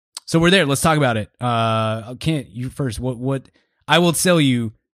 So we're there. Let's talk about it. Can't you first? What I will tell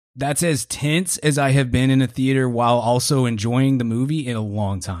you, that's as tense as I have been in a theater while also enjoying the movie in a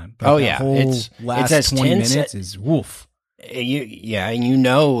long time. Like that whole last as 20 tense minutes is woof. and you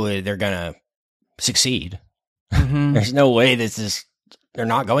know they're gonna succeed. There's no way they're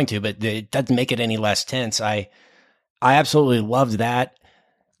not going to, but it doesn't make it any less tense. I absolutely loved that,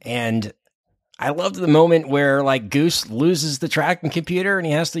 and I loved the moment where like Goose loses the tracking computer and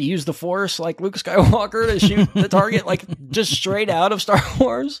he has to use the Force like Luke Skywalker to shoot the target, like just straight out of Star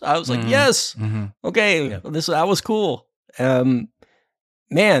Wars. I was like, yes, okay, that was cool.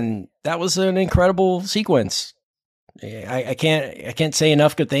 Man, that was an incredible sequence. I can't say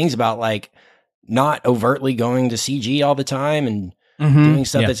enough good things about like not overtly going to CG all the time and doing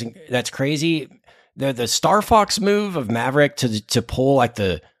stuff that's crazy. The Star Fox move of Maverick to pull like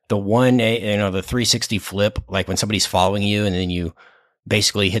the 360 flip, like when somebody's following you and then you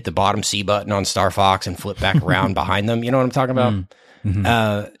basically hit the bottom C button on Star Fox and flip back around behind them. You know what I'm talking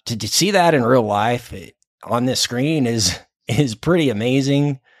about? To see that in real life on this screen is pretty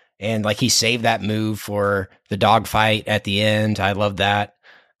amazing. And like he saved that move for the dogfight at the end. I love that.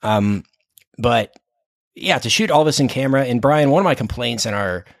 But yeah, to shoot all this in camera. And Brian, one of my complaints in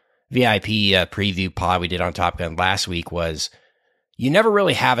our VIP preview pod we did on Top Gun last week was you never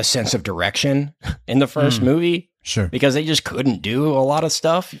really have a sense of direction in the first movie. Sure. Because they just couldn't do a lot of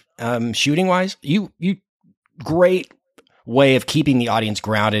stuff shooting wise. You great way of keeping the audience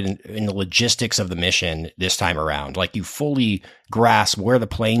grounded in the logistics of the mission this time around. Like you fully grasp where the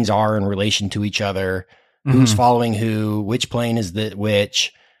planes are in relation to each other, who's following who, which plane is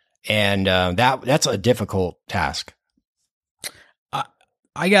which. And that's a difficult task.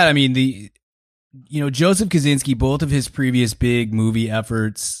 Joseph Kosinski, both of his previous big movie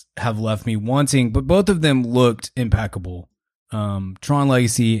efforts have left me wanting, but both of them looked impeccable. Tron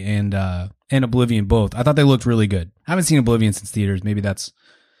Legacy and Oblivion both. I thought they looked really good. I haven't seen Oblivion since theaters.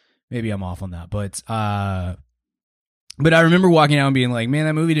 Maybe I'm off on that. But I remember walking out and being like, man,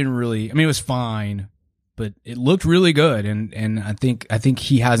 that movie didn't really, I mean, it was fine, but it looked really good. And I think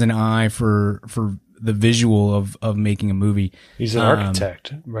he has an eye for the visual of making a movie. He's an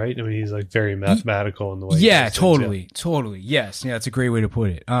architect, right? I mean, he's like very mathematical in the way. Yeah, he does totally, things, totally. Yes, yeah, that's a great way to put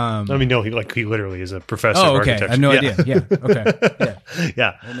it. I mean, no, he literally is a professor. Oh, of okay. architecture. I have no idea. Yeah. Okay. Yeah.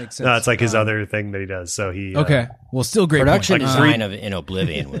 Yeah. That makes sense. No, it's like his other thing that he does. So he Okay. Well, still great Production point. design of In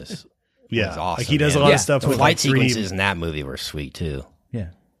Oblivion was yeah, awesome. like he does a man. lot of stuff The with flight like 3D. sequences in that movie were sweet too. Yeah.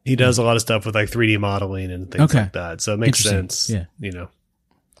 He does a lot of stuff with like 3D modeling and things Okay. like that. So it makes Interesting. sense. Yeah. You know.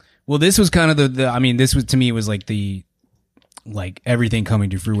 Well, this was kind of the I mean, this was to me was like the like everything coming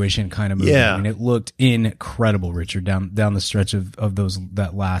to fruition kind of movie. Yeah. I mean, it looked incredible, Richard, down the stretch of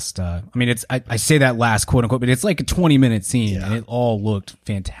that last I mean, it's I say that last quote unquote, but it's like a 20-minute scene Yeah. and it all looked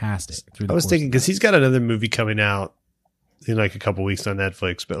fantastic through the I was course thinking of because he's got another movie coming out in like a couple weeks on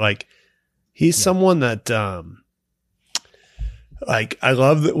Netflix, but like he's someone that like I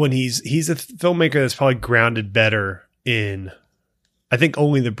love that when he's a filmmaker that's probably grounded better in. I think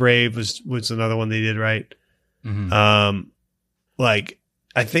Only the Brave was another one they did right. Mhm. Like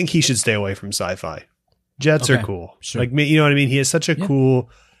I think he should stay away from sci-fi. Jets are Okay, cool. sure. Like me, you know what I mean? He has such a Yeah. cool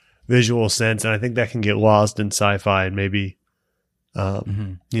visual sense, and I think that can get lost in sci-fi and maybe.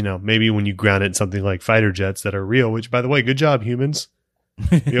 Mhm. You know, maybe when you ground it in something like fighter jets that are real, which by the way, good job, humans.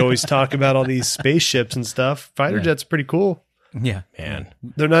 You always talk about all these spaceships and stuff. Fighter Yeah. jets are pretty cool. Yeah. Man,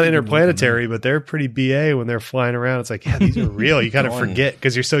 They're not interplanetary, but they're pretty BA when they're flying around. It's like, yeah, these are real. You kind of Going- forget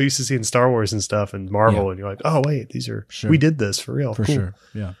because you're so used to seeing Star Wars and stuff and Marvel, Yeah. and you're like, oh wait, these are Sure. we did this for real, For Cool. sure.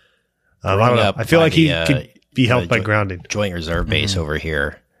 Yeah. I don't know. Up I feel by like he the, could be helped by jo- grounding. Joint Reserve Base over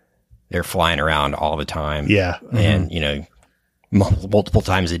here, they're flying around all the time. Yeah, And, you know, multiple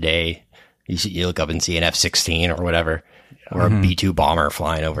times a day, you look up and see an F-16 or whatever, or a B-2 bomber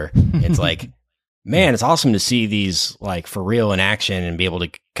flying over. It's like, man, it's awesome to see these like for real in action and be able to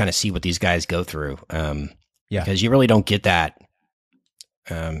kind of see what these guys go through. Yeah. Because you really don't get that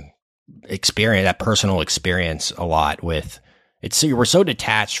experience, that personal experience a lot with it's. So we're so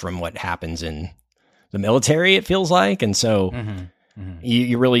detached from what happens in the military, it feels like. And so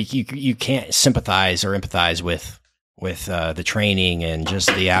you really, you can't sympathize or empathize with the training and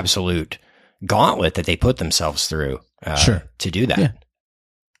just the absolute gauntlet that they put themselves through Sure. to do that. Yeah.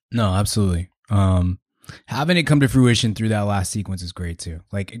 No, absolutely. Having it come to fruition through that last sequence is great too.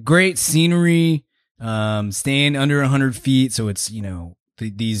 Like great scenery, staying under 100 feet. So it's, you know,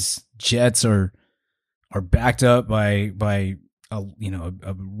 these jets are backed up by a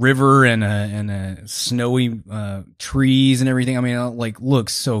river and a snowy, trees and everything. I mean, it like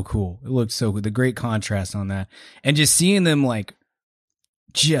looks so cool. It looks so good. The great contrast on that and just seeing them like,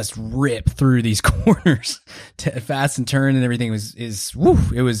 just rip through these corners fast and turn and everything is woo,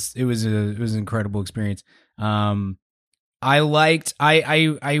 it was an incredible experience. I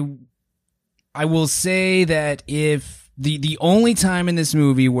will say that if the only time in this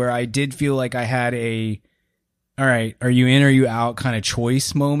movie where I did feel like I had a all right, are you in or are you out kind of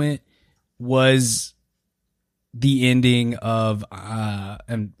choice moment was the ending of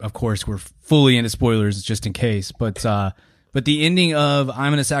and of course we're fully into spoilers just in case, but the ending of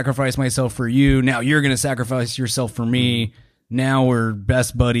I'm going to sacrifice myself for you. Now you're going to sacrifice yourself for me. Now we're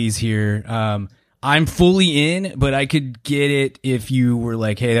best buddies here. I'm fully in, but I could get it if you were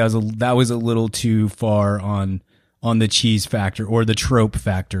like, hey, that was a little too far on the cheese factor or the trope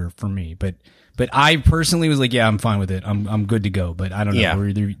factor for me. But I personally was like, yeah, I'm fine with it. I'm good to go. But I don't know. Yeah.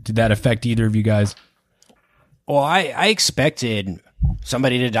 Did that affect either of you guys? Well, I expected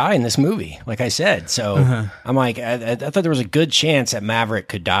somebody to die in this movie, like I said. So I'm like, I thought there was a good chance that Maverick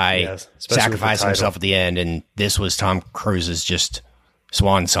could die, Yes, especially with the sacrifice title. himself at the end, and this was Tom Cruise's just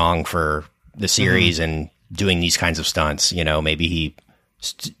swan song for the series and doing these kinds of stunts. You know, maybe he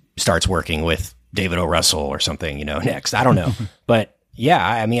starts working with David O. Russell or something, you know, next. I don't know. But yeah,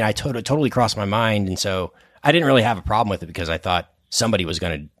 I mean, I totally crossed my mind. And so I didn't really have a problem with it because I thought somebody was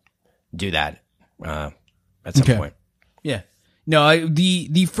going to do that at some point. Yeah. No,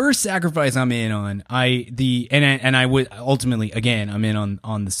 the first sacrifice I'm in on, I would ultimately, again, I'm in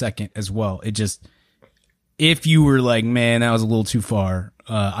on the second as well. It just, if you were like, man, that was a little too far,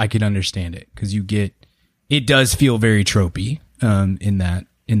 I could understand it because it does feel very tropey, in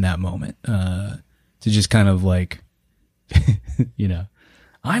that moment, to just kind of like, you know,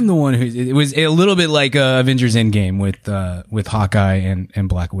 I'm the one it was a little bit like Avengers Endgame with Hawkeye and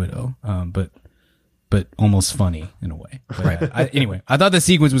Black Widow, but almost funny in a way. But, anyway, I thought the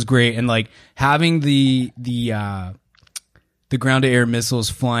sequence was great, and like having the ground to air missiles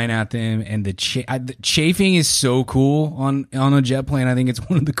flying at them, and the chafing is so cool on a jet plane. I think it's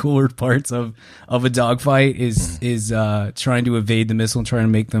one of the cooler parts of a dogfight is trying to evade the missile and trying to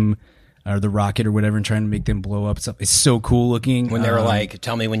make them or the rocket or whatever, and trying to make them blow up stuff. It's so cool looking. When they were like,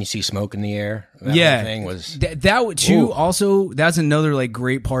 "Tell me when you see smoke in the air." That yeah, whole thing was that too. Ooh. Also, that's another like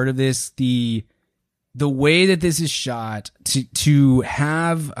great part of this. The way that this is shot to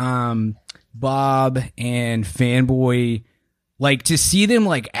have Bob and Fanboy, like, to see them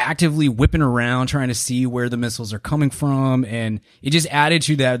like actively whipping around trying to see where the missiles are coming from, and it just added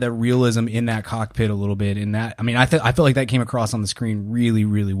to that realism in that cockpit a little bit. And that, I mean, I felt like that came across on the screen really,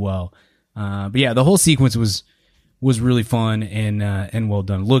 really well. But yeah, the whole sequence was really fun and well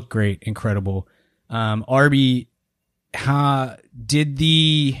done. Looked great, incredible. Arby, did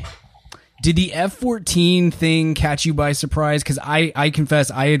the F-14 thing catch you by surprise? Because I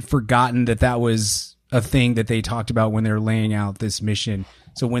confess I had forgotten that was a thing that they talked about when they were laying out this mission.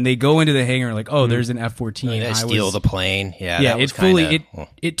 So when they go into the hangar, like, oh, there's an F-14. They steal the plane. Yeah, yeah, that was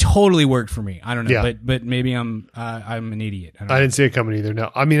it totally worked for me. I don't know, Yeah. but maybe I'm an idiot. I didn't see it coming either. No,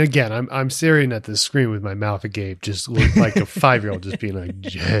 I mean, again, I'm staring at the screen with my mouth agape, just looked like a 5-year-old just being like,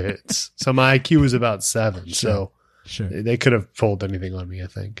 jets. So my IQ was about 7. So Sure. they could have pulled anything on me. I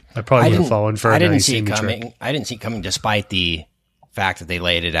think I probably would have fallen for. I a didn't now see you it me coming. trick. I didn't see it coming, despite the fact that they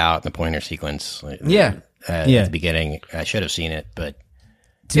laid it out in the pointer sequence. Yeah. At the beginning, I should have seen it, but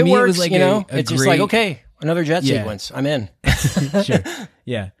To it me, works. it was like a a it's just great, like, okay, another jet Yeah. sequence. I'm in. Sure.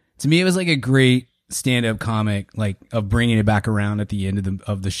 Yeah. To me, it was like a great stand-up comic, like of bringing it back around at the end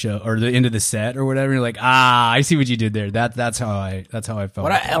of the show or the end of the set or whatever. You're like, I see what you did there. That's how I felt.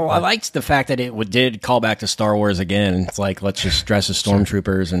 But I liked the fact that it did call back to Star Wars again. It's like, let's just dress as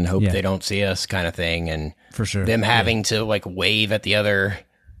stormtroopers and hope Yeah. they don't see us, kind of thing. And For sure. them having to like wave at the other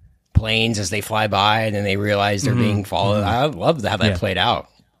planes as they fly by, and then they realize they're being followed. I love how that Yeah. played out.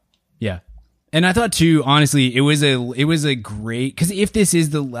 Yeah. And I thought too, honestly, it was a great, because if this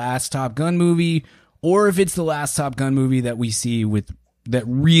is the last Top Gun movie, or if it's the last Top Gun movie that we see that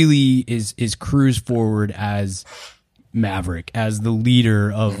really is Cruise forward as Maverick, as the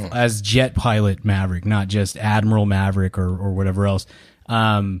leader of, as jet pilot Maverick, not just Admiral Maverick or whatever else.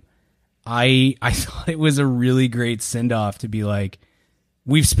 I thought it was a really great send off to be like,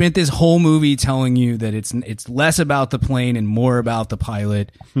 we've spent this whole movie telling you that it's less about the plane and more about the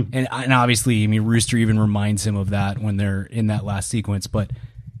pilot. and obviously, I mean, Rooster even reminds him of that when they're in that last sequence. But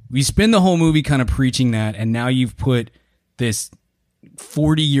we spend the whole movie kind of preaching that, and now you've put this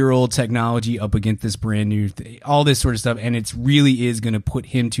 40-year-old technology up against this brand new, all this sort of stuff, and it really is going to put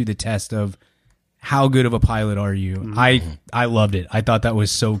him to the test of how good of a pilot are you. I loved it. I thought that was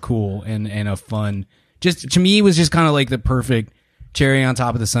so cool and a fun. Just to me, it was just kind of like the perfect cherry on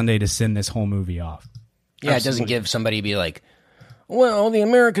top of the sundae to send this whole movie off. Yeah, it doesn't give somebody be like, well, the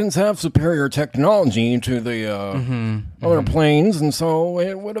Americans have superior technology to the other planes, and so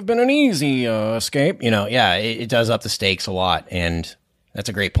it would have been an easy escape. You know, yeah, it does up the stakes a lot, and that's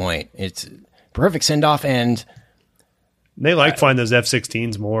a great point. It's perfect send-off, and They like flying those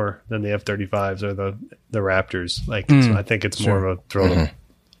F-16s more than the F-35s or the Raptors. Like, so I think it's more of a thrill.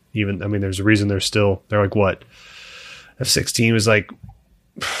 Even, I mean, there's a reason they're like, what? F-16 was like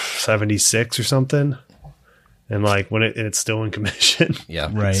 76 or something. And like when it's still in commission. yeah,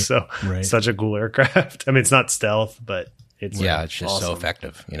 Right. So right. such a cool aircraft. I mean, it's not stealth, but it's it's just so awesome.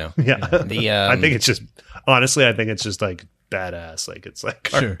 effective, you know? Yeah. The, I think it's just, honestly, I think it's just like badass. Like it's like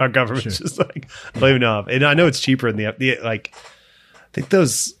Sure, our government's just like, I don't even know. And I know it's cheaper in the like, I think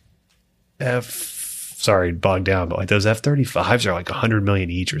those sorry, bogged down, but like those F-35s are like 100 million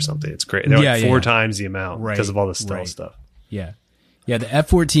each or something. It's great. They're like 4 times the amount because of all the stealth stuff. Yeah. Yeah, the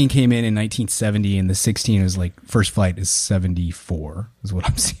F-14 came in 1970, and the 16 is like, first flight is 74, is what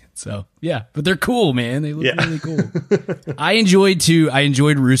I'm seeing. So, yeah, but they're cool, man. They look really cool. I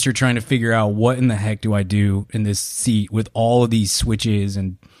enjoyed Rooster trying to figure out what in the heck do I do in this seat with all of these switches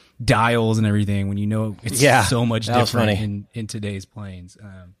and dials and everything when you know it's so much that was different funny. in today's planes.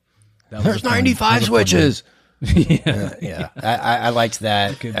 There's 95 switches. Yeah. I liked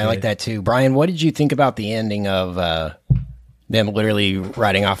that. I like that too. Brian, what did you think about the ending of them literally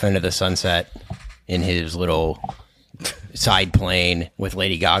riding off into the sunset in his little side plane with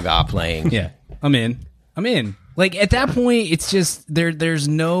Lady Gaga playing? Yeah, I'm in. Like at that point, it's just there's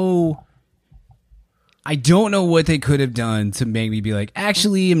no. I don't know what they could have done to make me be like,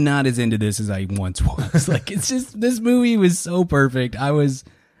 actually, I'm not as into this as I once was. Like it's just, this movie was so perfect. I was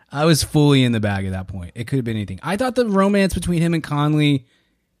fully in the bag at that point. It could have been anything. I thought the romance between him and Conley,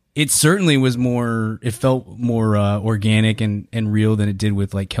 it certainly was more, it felt more organic and real than it did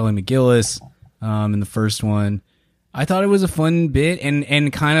with like Kelly McGillis in the first one. I thought it was a fun bit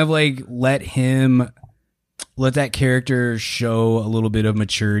and kind of like let that character show a little bit of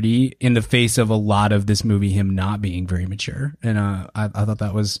maturity in the face of a lot of this movie, him not being very mature. And I thought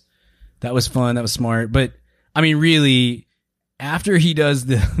that was That was fun. That was smart. But I mean, really, after he does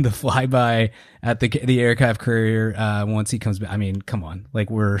the flyby at the aircraft carrier, once he comes back, I mean, come on, like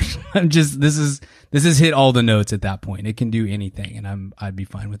this is hit all the notes at that point. It can do anything, and I'd be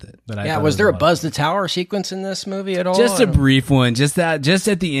fine with it. But was there a Buzz the Tower sequence in this movie at all? Just a brief one, just at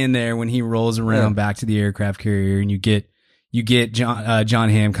the end there when he rolls around back to the aircraft carrier, and you get John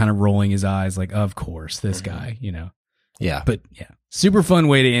Hamm kind of rolling his eyes, like, of course, this guy, you know. Yeah, but yeah, super fun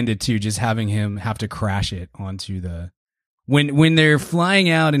way to end it too. Just having him have to crash it onto the. When they're flying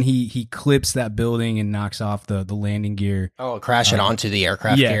out and he clips that building and knocks off the landing gear. Oh, crash it onto the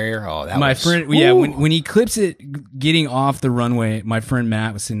aircraft carrier. Oh, that was friend. Yeah, when he clips it, getting off the runway, my friend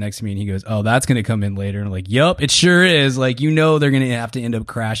Matt was sitting next to me and he goes, "Oh, that's gonna come in later." And I'm like, "Yup, it sure is." Like, you know, they're gonna have to end up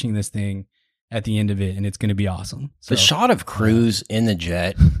crashing this thing at the end of it, and it's gonna be awesome. So, the shot of Cruise in the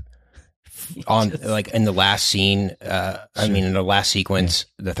jet on like in the last scene. In the last sequence,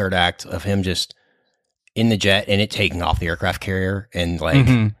 the third act of him just in the jet and it taking off the aircraft carrier and like,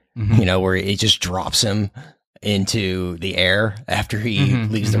 you know, where it just drops him into the air after he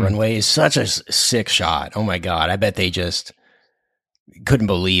leaves the runway is such a sick shot. Oh my God. I bet they just couldn't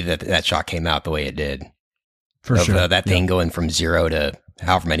believe that shot came out the way it did. For sure. That thing going from 0 to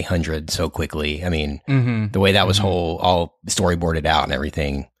however many hundred so quickly. I mean, the way that was all storyboarded out and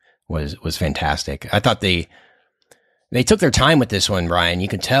everything was fantastic. I thought they took their time with this one, Brian. You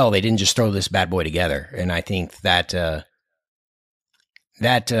can tell they didn't just throw this bad boy together. And I think that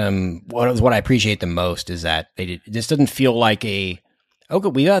what I appreciate the most is that this doesn't feel like okay,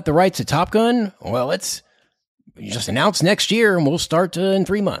 we got the rights to Top Gun. Well, let's just announce next year and we'll start in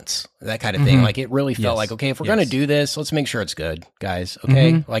 3 months. That kind of thing. Like, it really felt like, okay, if we're going to do this, let's make sure it's good, guys.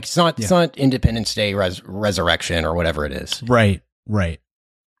 Okay. Like, it's not Independence Day Resurrection or whatever it is. Right.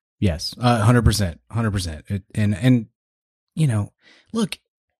 Yes. 100%. And, you know, look,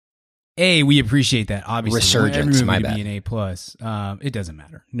 we appreciate that. Obviously, Resurgence, every movie my to bad. be an A+. It doesn't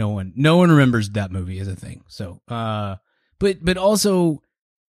matter. No one remembers that movie as a thing. So, but also,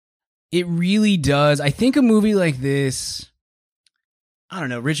 it really does. I think a movie like this, I don't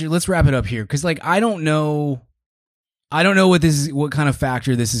know, Richard. Let's wrap it up here because, like, I don't know what kind of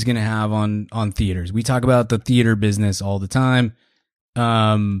factor this is going to have on theaters. We talk about the theater business all the time.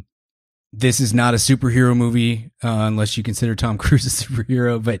 This is not a superhero movie, unless you consider Tom Cruise a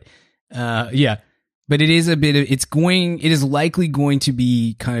superhero, but, but it is it is likely going to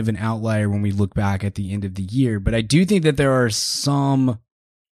be kind of an outlier when we look back at the end of the year. But I do think that there are some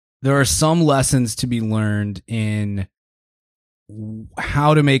lessons to be learned in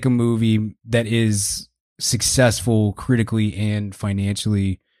how to make a movie that is successful critically and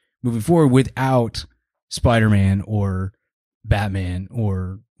financially moving forward without Spider-Man or Batman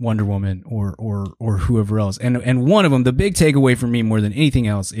or Wonder Woman or whoever else. And one of them, the big takeaway for me more than anything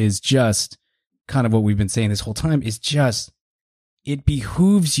else is just kind of what we've been saying this whole time is just, it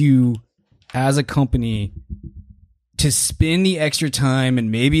behooves you as a company to spend the extra time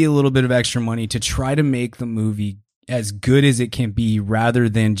and maybe a little bit of extra money to try to make the movie as good as it can be rather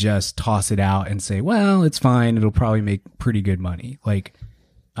than just toss it out and say, well, it's fine. It'll probably make pretty good money. Like,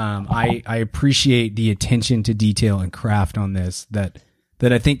 I appreciate the attention to detail and craft on this that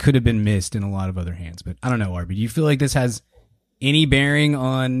I think could have been missed in a lot of other hands. But I don't know, Arby, do you feel like this has any bearing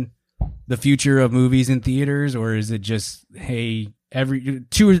on the future of movies in theaters, or is it just, hey, every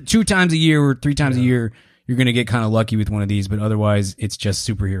two times a year or 3 times a year, you're going to get kind of lucky with one of these, but otherwise it's just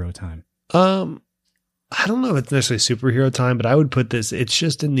superhero time? I don't know if it's necessarily superhero time, but I would put this, it's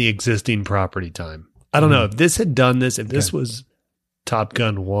just in the existing property time. I don't know if this had done this, if this was Top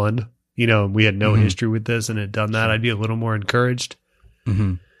Gun 1, you know, we had no history with this and had done that, I'd be a little more encouraged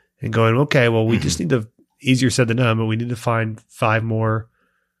and going, okay, well, we just need to, easier said than done, but we need to find 5 more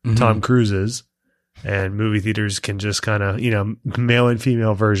Tom Cruises, and movie theaters can just kind of, you know, male and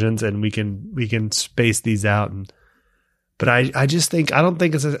female versions, and we can space these out. But I just think, I don't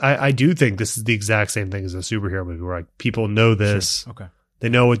think I do think this is the exact same thing as a superhero movie where, like, people know this. Sure. Okay. They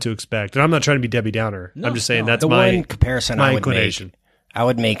know what to expect. And I'm not trying to be Debbie Downer. I'm just saying that's the my one comparison my I would inclination. make. I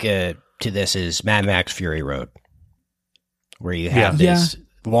would make to this is Mad Max Fury Road, where you have this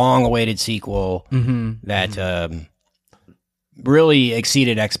long-awaited sequel that really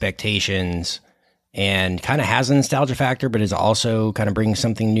exceeded expectations and kind of has a nostalgia factor, but is also kind of bringing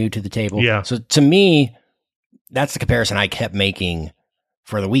something new to the table. Yeah. So to me, that's the comparison I kept making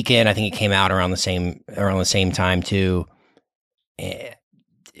for The Weeknd. I think it came out around the same time too.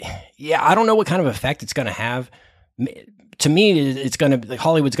 Yeah, I don't know what kind of effect it's going to have. To me, it's going to,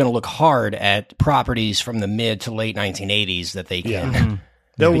 Hollywood's going to look hard at properties from the mid to late 1980s that they can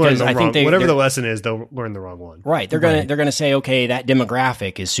They'll learn Because the I think wrong, whatever they're- the lesson is, they'll learn the wrong one. Right. They're gonna say, okay, that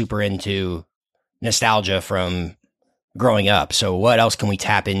demographic is super into nostalgia from growing up. So what else can we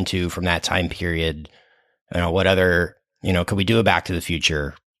tap into from that time period? What other, could we do a Back to the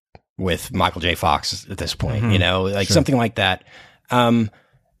Future with Michael J. Fox at this point? Mhm. Something like that.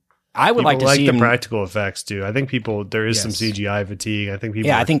 I would People like to see the him. practical effects too. I think there is some Yes. CGI fatigue. I think people,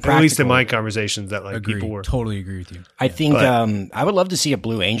 Yeah, I think at least in practical- my conversations, that like Agree. people were. Totally agree with you. I think But- I would love to see a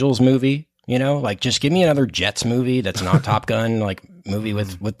Blue Angels movie. Just give me another Jets movie that's not Top Gun, like movie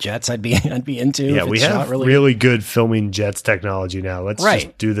with jets. I'd be into. Yeah, if we it's shot have really really good filming jets technology now. Let's Right.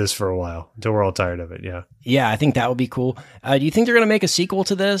 just do this for a while until we're all tired of it. Yeah. Yeah, I think that would be cool. Do you think they're going to make a sequel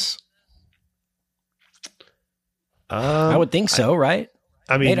to this? I would think so, right?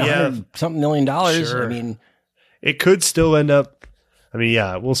 I mean, Made yeah, something $100 million. Sure. I mean, it could still end up. I mean,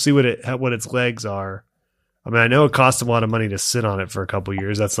 yeah, we'll see what its legs are. I mean, I know it cost a lot of money to sit on it for a couple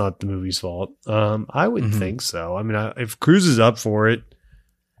years. That's not the movie's fault. I would Mhm. think so. I mean, if Cruise is up for it,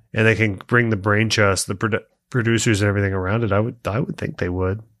 and they can bring the brain trust, the producers and everything around it, I would think they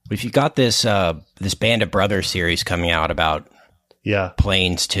would. if you've got this this Band of Brothers series coming out about Yeah,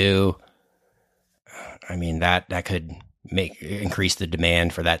 planes too, I mean that could increase the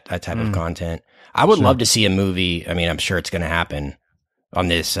demand for that type of content. I would love to see a movie. I mean, I'm sure it's going to happen on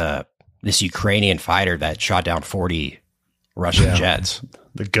this Ukrainian fighter that shot down 40 Russian jets.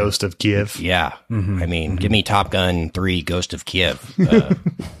 the Ghost of Kiev. Yeah. Mhm. I mean, give me Top Gun 3 Ghost of Kiev.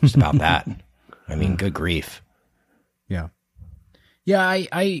 Just about that. I mean, good grief. Yeah. Yeah,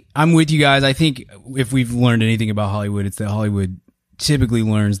 I'm with you guys. I think if we've learned anything about Hollywood, it's that Hollywood typically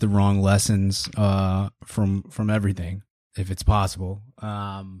learns the wrong lessons from everything, if it's possible.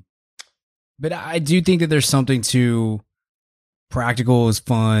 But I do think that there's something to practical is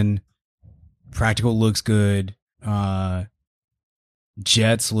fun, practical looks good,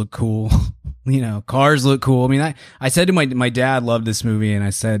 jets look cool. Cars look cool. I mean, I said to my dad loved this movie, and I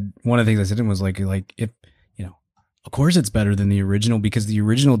said one of the things I said to him was like if of course it's better than the original, because the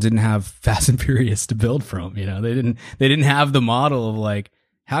original didn't have Fast and Furious to build from. They didn't have the model of like,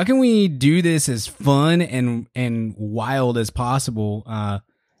 how can we do this as fun and wild as possible.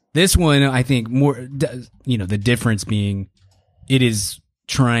 This one, I think more, the difference being it is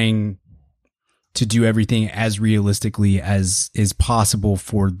trying to do everything as realistically as is possible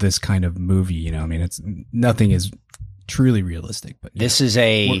for this kind of movie. I mean, nothing is truly realistic, but This is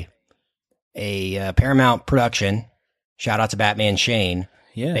a Paramount production. Shout out to Batman Shane.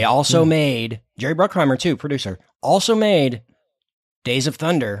 yeah, They also made, Jerry Bruckheimer too, producer, also made Days of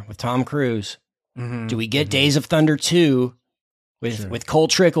Thunder with Tom Cruise. Mhm. Do we get Days of Thunder 2 with Cole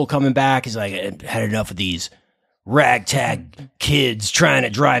Trickle coming back? He's like, I had enough of these ragtag kids trying to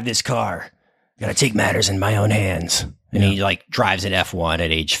drive this car. Gotta take matters in my own hands. And he like drives an F1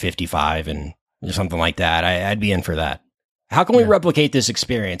 at age 55 and something like that. I'd be in for that. How can we replicate this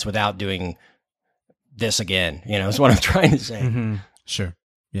experience without doing this again? Is what I'm trying to say. Mhm. Sure.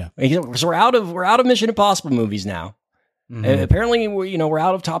 Because we're out of Mission Impossible movies now. Mhm. Apparently, we're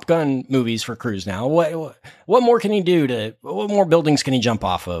out of Top Gun movies for Cruise now. What more can he do what more buildings can he jump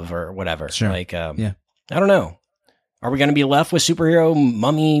off of or whatever? Sure. I don't know. Are we going to be left with superhero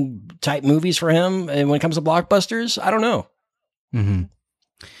mummy type movies for him? And when it comes to blockbusters, I don't know. Mm-hmm.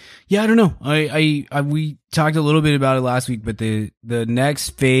 Yeah, I don't know. I we talked a little bit about it last week, but the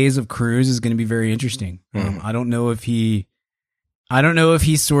next phase of Cruise is going to be very interesting. I don't know if he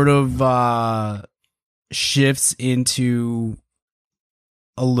sort of shifts into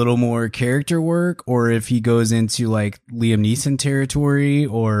a little more character work, or if he goes into like Liam Neeson territory,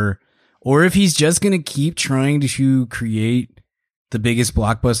 or if he's just going to keep trying to create the biggest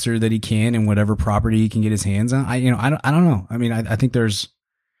blockbuster that he can in whatever property he can get his hands on. I don't know. I mean, I think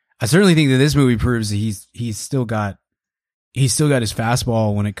I certainly think that this movie proves that he's still got his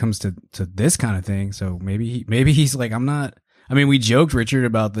fastball when it comes to this kind of thing. So maybe he's like, I'm not. I mean, we joked, Richard,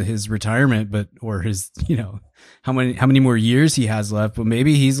 about his retirement, or his, how many more years he has left. But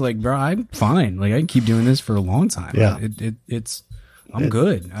maybe he's like, bro, I'm fine. Like I can keep doing this for a long time. Yeah. I'm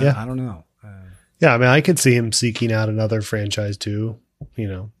good. Yeah. I don't know. Yeah, I mean, I could see him seeking out another franchise too.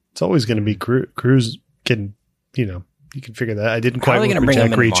 It's always going to be Cruise. You can figure that. I didn't How are quite they work gonna with bring him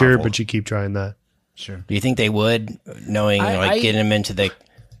Jack into Reacher, Marvel? but you keep trying that. Sure. Do you think they would, knowing getting him into the?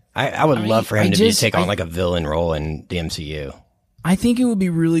 I would love for him I to just- take on like a villain role in the MCU. I think it would be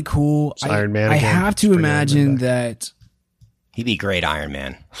really cool. It's Iron Man I again. have to Let's bring Iron imagine Man back. that. He'd be great Iron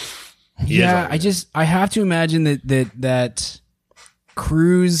Man. He is Yeah, Iron Man. I have to imagine that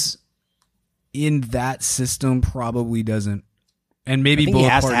Cruise in that system probably doesn't And maybe I think both he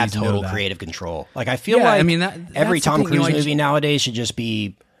has to have parties know total that. creative control. Like I feel Yeah, like I mean, every that's the Tom thing, you know, Cruise I movie nowadays should just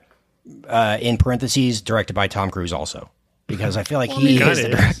be in parentheses directed by Tom Cruise also, because I feel like he kinda is the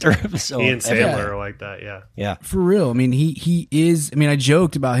is. director of so He and Sandler Yeah. are like that. Yeah. yeah. For real. I mean, he is. I mean, I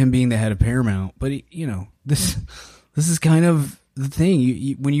joked about him being the head of Paramount, but you know, this is kind of the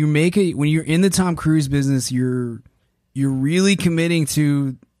thing. When you're in the Tom Cruise business, you're really committing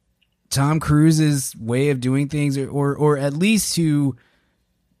to Tom Cruise's way of doing things, or at least to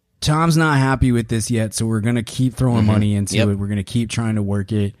Tom's not happy with this yet, so we're gonna keep throwing money into Yep. it. We're gonna keep trying to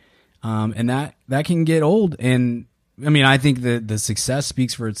work it, and that can get old. And I mean, I think that the success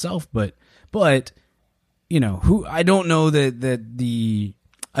speaks for itself, but you know, I don't know that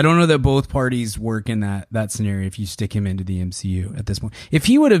both parties work in that scenario. If you stick him into the MCU at this point, if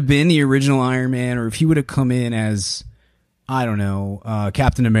he would have been the original Iron Man, or if he would have come in as, I don't know,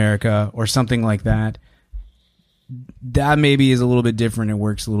 Captain America or something like that, that maybe is a little bit different. It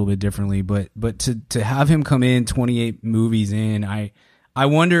works a little bit differently, but to have him come in 28 movies in, I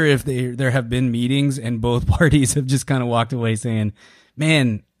wonder if there have been meetings and both parties have just kind of walked away saying,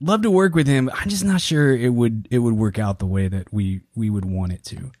 man, love to work with him. I'm just not sure it would work out the way that we would want it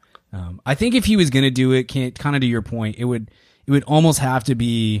to. I think if he was going to do it, kind of to your point, it would almost have to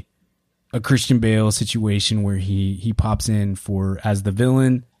be a Christian Bale situation where he pops in as the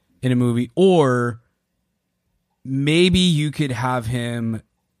villain in a movie, or maybe you could have him,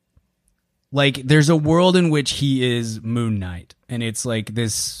 like, there's a world in which he is Moon Knight, and it's like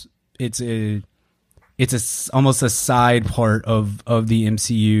this, it's almost a side part of the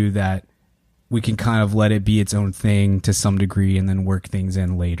MCU that we can kind of let it be its own thing to some degree and then work things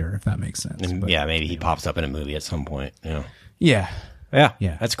in later, if that makes sense. And But, yeah, maybe he pops up in a movie at some point. Yeah. yeah,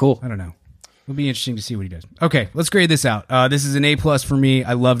 Yeah. That's cool. I don't know. It'll be interesting to see what he does. Okay, let's grade this out. This is an A+ for me.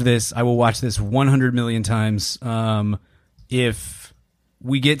 I loved this. I will watch this 100 million times. If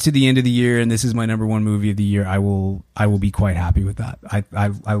we get to the end of the year and this is my number one movie of the year, I will be quite happy with that.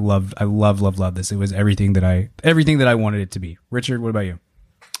 I love this. It was everything that I wanted it to be. Richard, what about you?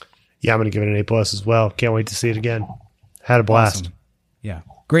 Yeah, I'm going to give it an A+ as well. Can't wait to see it again. Had a blast. Awesome. Yeah,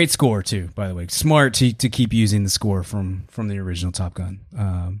 great score too. By the way, smart to keep using the score from the original Top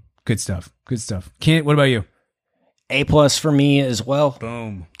Gun. Good stuff. Kent, what about you? A+ for me as well.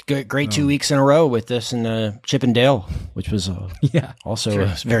 Boom. Great 2 weeks in a row with this and Chip and Dale, which was Yeah, also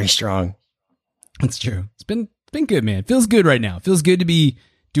very strong. that's true. It's been good, man. It feels good right now. It feels good to be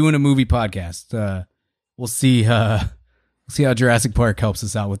doing a movie podcast. We'll see how Jurassic Park helps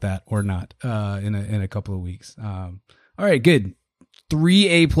us out with that or not in a couple of weeks. All right, good. 3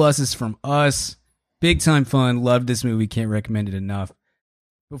 A+ from us. Big time fun. Loved this movie. Can't recommend it enough.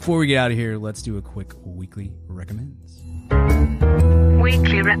 Before we get out of here, let's do a quick weekly recommends.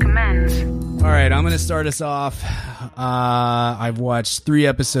 Weekly recommends. All right, I'm going to start us off. I've watched 3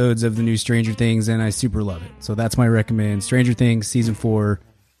 episodes of the new Stranger Things, and I super love it. So that's my recommend. Stranger Things Season 4.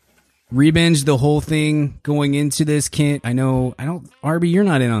 Rebinged the whole thing going into this. Kent, Arby, you're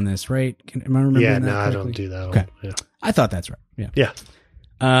not in on this, right? Am I remembering Yeah, that no, I correctly? don't do that. Okay. Yeah. I thought that's right. Yeah. Yeah.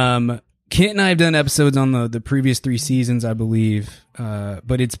 Kent and I have done episodes on the previous 3 seasons, I believe.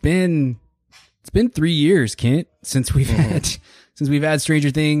 But it's been 3 years, Kent, since we've had Stranger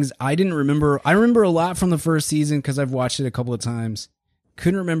Things. I remember a lot from the first season because I've watched it a couple of times.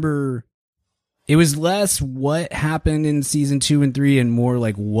 Couldn't remember. It was less what happened in season 2 and 3 and more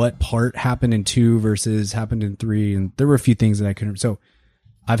like what part happened in 2 versus happened in 3. And there were a few things that I couldn't. So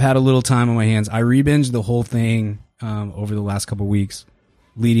I've had a little time on my hands. I rebinged the whole thing over the last couple of weeks,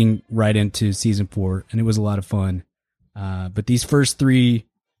 leading right into season 4, and it was a lot of fun. But these first 3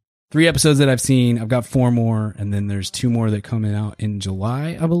 episodes that I've seen, I've got 4 more, and then there's 2 more that come out in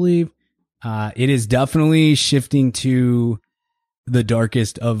July, I believe. It is definitely shifting to the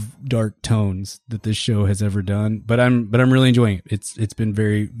darkest of dark tones that this show has ever done, but I'm really enjoying it. It's been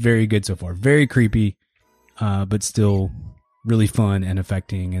very, very good so far. Very creepy, but still really fun and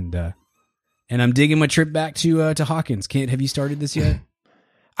affecting. And I'm digging my trip back to Hawkins. Kent, have you started this yet?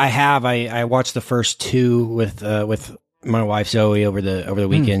 I have. I watched the first 2 with my wife Zoe over the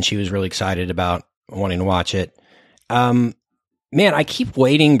weekend. She was really excited about wanting to watch it. Man, I keep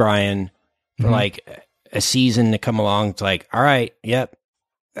waiting, Brian, for like a season to come along. It's like, all right, yep,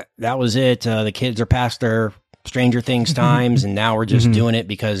 that was it. The kids are past their Stranger Things times, and now we're just doing it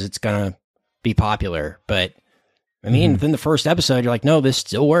because it's gonna be popular. But I mean, within the first episode, you're like, no, this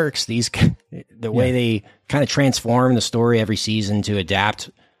still works. The way they kind of transform the story every season to adapt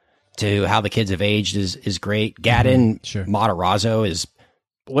to how the kids have aged is great. Gadden Matarazzo is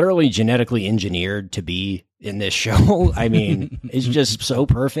literally genetically engineered to be in this show. I mean, it's just so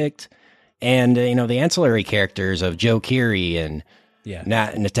perfect. And the ancillary characters of Joe Keery and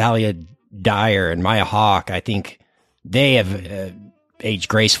Natalia Dyer and Maya Hawke, I think they have aged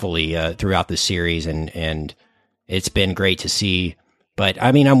gracefully throughout the series, and it's been great to see. But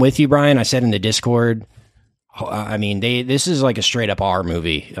I mean, I'm with you, Brian. I said in the Discord, I mean, this is like a straight up R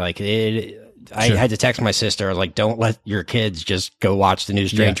movie. Like I had to text my sister. I was like, don't let your kids just go watch the new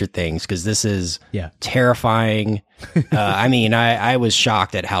Stranger Things, because this is terrifying. I mean, I was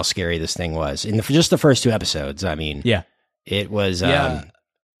shocked at how scary this thing was in just the first 2 episodes. I mean, it was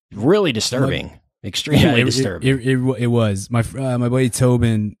really disturbing, extremely disturbing. It was. My buddy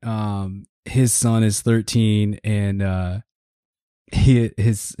Tobin, his son is 13, and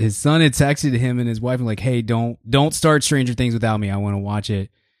his son had texted him and his wife and like, hey, don't start Stranger Things without me. I want to watch it.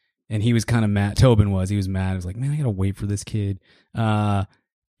 And he was kind of mad. Tobin he was mad. He was like, man, I gotta wait for this kid. And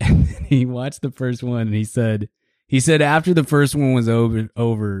then he watched the first one, and he said after the first one was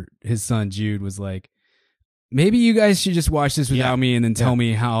over, his son Jude was like, maybe you guys should just watch this without me and then tell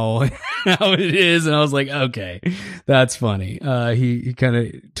me how it is. And I was like, okay, that's funny. He kind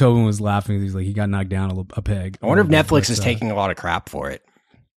of, Tobin was laughing. He's like, he got knocked down a peg. I wonder if Netflix is taking a lot of crap for it.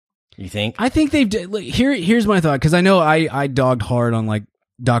 You think? I think they've here's my thought, because I know I dogged hard on like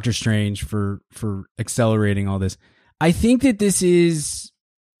Doctor Strange for accelerating all this. I think that this is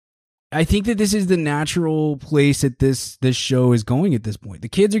the natural place that this show is going at this point. The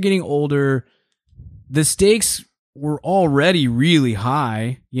kids are getting older. The stakes were already really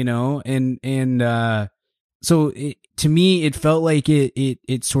high, and so to me, it felt like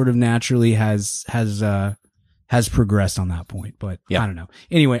it sort of naturally has progressed on that point. But I don't know.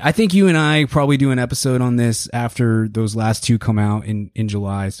 Anyway, I think you and I probably do an episode on this after those last 2 come out in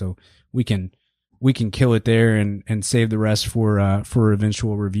July, so we can kill it there and save the rest for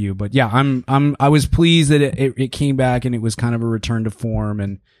eventual review. But yeah, I was pleased that it came back, and it was kind of a return to form,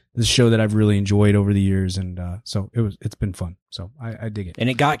 and this show that I've really enjoyed over the years, and so it's been fun. So I dig it. And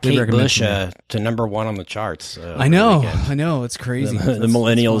it got Kate Bush to number 1 on the charts. I know, it's crazy. The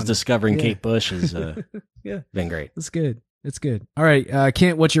millennials discovering Kate Bush has been great. It's good. All right,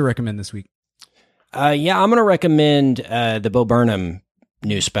 Kent, what's your recommend this week? I'm going to recommend the Bo Burnham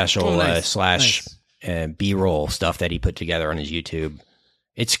new special / B-roll stuff that he put together on his YouTube.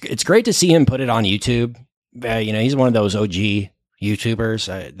 It's great to see him put it on YouTube. He's one of those OG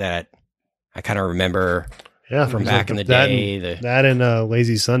YouTubers that I kind of remember from back in the day. That and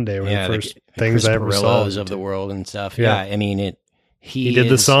Lazy Sunday were the first things I ever saw of the world and stuff. Yeah, I mean he did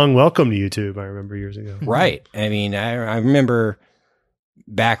the song "Welcome to YouTube." I remember years ago. Right. I mean, I remember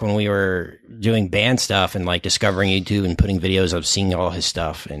back when we were doing band stuff and like discovering YouTube and putting videos of seeing all his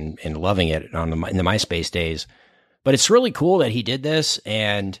stuff and loving it in the MySpace days. But it's really cool that he did this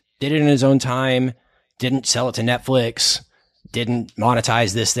and did it in his own time. Didn't sell it to Netflix. Didn't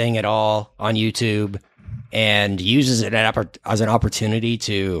monetize this thing at all on YouTube, and uses it as an opportunity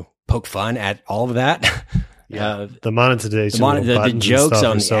to poke fun at all of that. The monetization, the jokes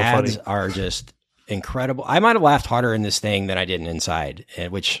on the ads are just incredible. I might have laughed harder in this thing than I did in Inside,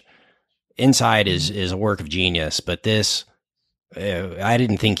 which Inside is a work of genius, but this, I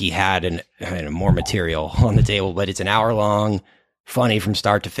didn't think he had more material on the table, but it's an hour long, funny from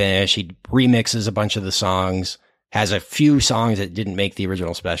start to finish. He remixes a bunch of the songs. Has a few songs that didn't make the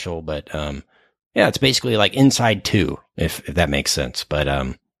original special, but it's basically like Inside 2, if that makes sense.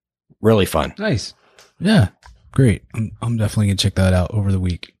 But really fun. Nice. Yeah, great. I'm definitely gonna check that out over the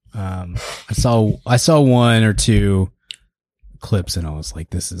week. I saw 1 or 2 clips, and I was like,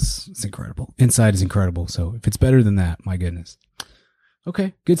 it's incredible. Inside is incredible. So if it's better than that, my goodness.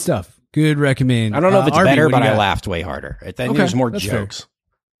 Okay, good stuff. Good recommend. I don't know if it's better, but I laughed way harder. I think there's more jokes.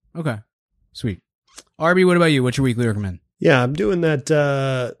 Fair. Okay, sweet. Arby, what about you? What's your weekly recommend? Yeah, I'm doing that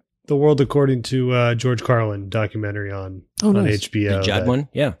The World According to George Carlin documentary on HBO. The Judd one?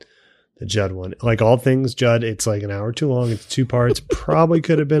 Yeah. The Judd one. Like all things Judd, it's like an hour too long. It's 2 parts. Probably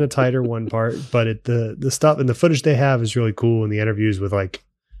could have been a tighter 1 part, but the stuff and the footage they have is really cool, and the interviews with like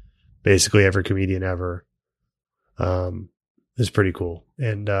basically every comedian ever is pretty cool.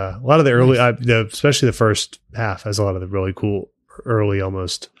 And a lot of the early, especially the first half, has a lot of the really cool early,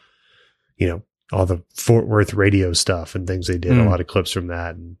 almost, all the Fort Worth radio stuff and things they did, a lot of clips from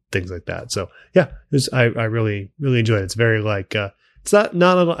that and things like that. So yeah, I really, really enjoyed it. It's very like, it's not,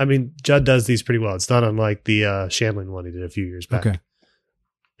 I mean, Judd does these pretty well. It's not unlike the Shandling one he did a few years back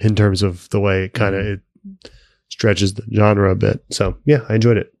in terms of the way it kind of it stretches the genre a bit. So yeah, I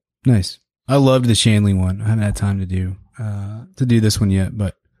enjoyed it. Nice. I loved the Shandling one. I haven't had time to do this one yet,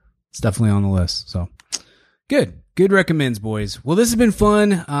 but it's definitely on the list. So good recommends, boys. Well, this has been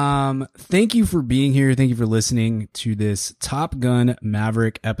fun. Thank you for being here. Thank you for listening to this Top Gun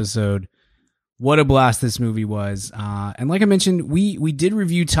Maverick episode. what a blast this movie was. And like I mentioned, we did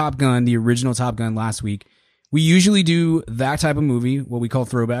review Top Gun, the original Top Gun, last week. We usually do that type of movie, what we call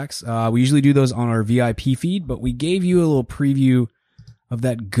throwbacks. We usually do those on our VIP feed, but we gave you a little preview of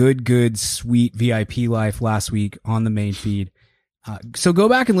that good, sweet VIP life last week on the main feed. So go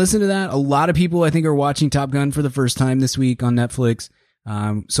back and listen to that. A lot of people, I think, are watching Top Gun for the first time this week on Netflix.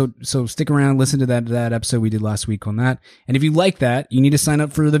 So stick around, listen to that episode we did last week on that. And if you like that, you need to sign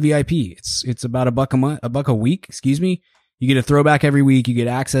up for the VIP. It's about $1 a week, excuse me. You get a throwback every week. You get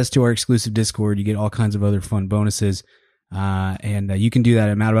access to our exclusive Discord. You get all kinds of other fun bonuses. And you can do that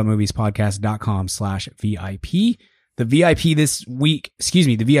at madaboutmoviespodcast.com/VIP. The VIP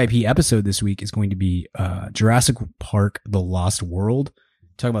the VIP episode this week is going to be Jurassic Park: The Lost World.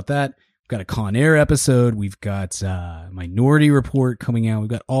 Talk about that. We've got a Con Air episode. We've got Minority Report coming out. We've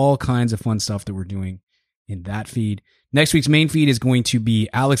got all kinds of fun stuff that we're doing in that feed. Next week's main feed is going to be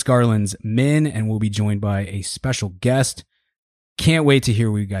Alex Garland's Men, and we'll be joined by a special guest. Can't wait to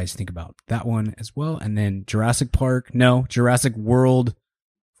hear what you guys think about that one as well. And then Jurassic World.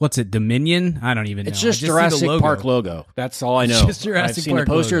 What's it? Dominion? I don't even know. It's just Jurassic Park logo. That's all I know. It's just Jurassic I've seen Park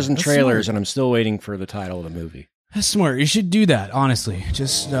the posters logo. and That's trailers, smart. and I'm still waiting for the title of the movie. That's smart. You should do that, honestly.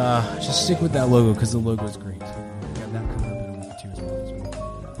 Just stick with that logo because the logo is great. We have that coming up in a week or two as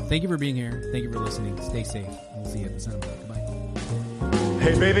well. Thank you for being here. Thank you for listening. Stay safe. We'll see you at the cinema. Goodbye.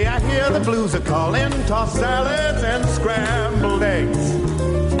 Hey baby, I hear the blues are calling, tossed salads and scrambled eggs.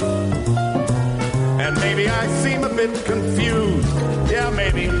 And maybe I seem a bit confused. Yeah,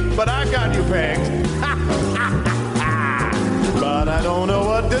 maybe, but I got you pegged. But I don't know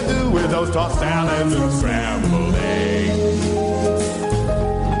what to do with those tossed salads and scrambled eggs.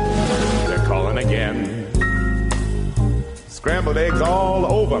 They're calling again. Scrambled eggs all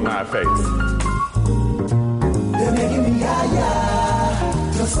over my face. They're making me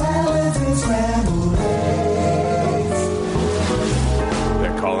the salads and scrambled eggs.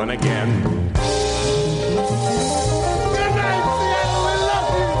 They're calling again.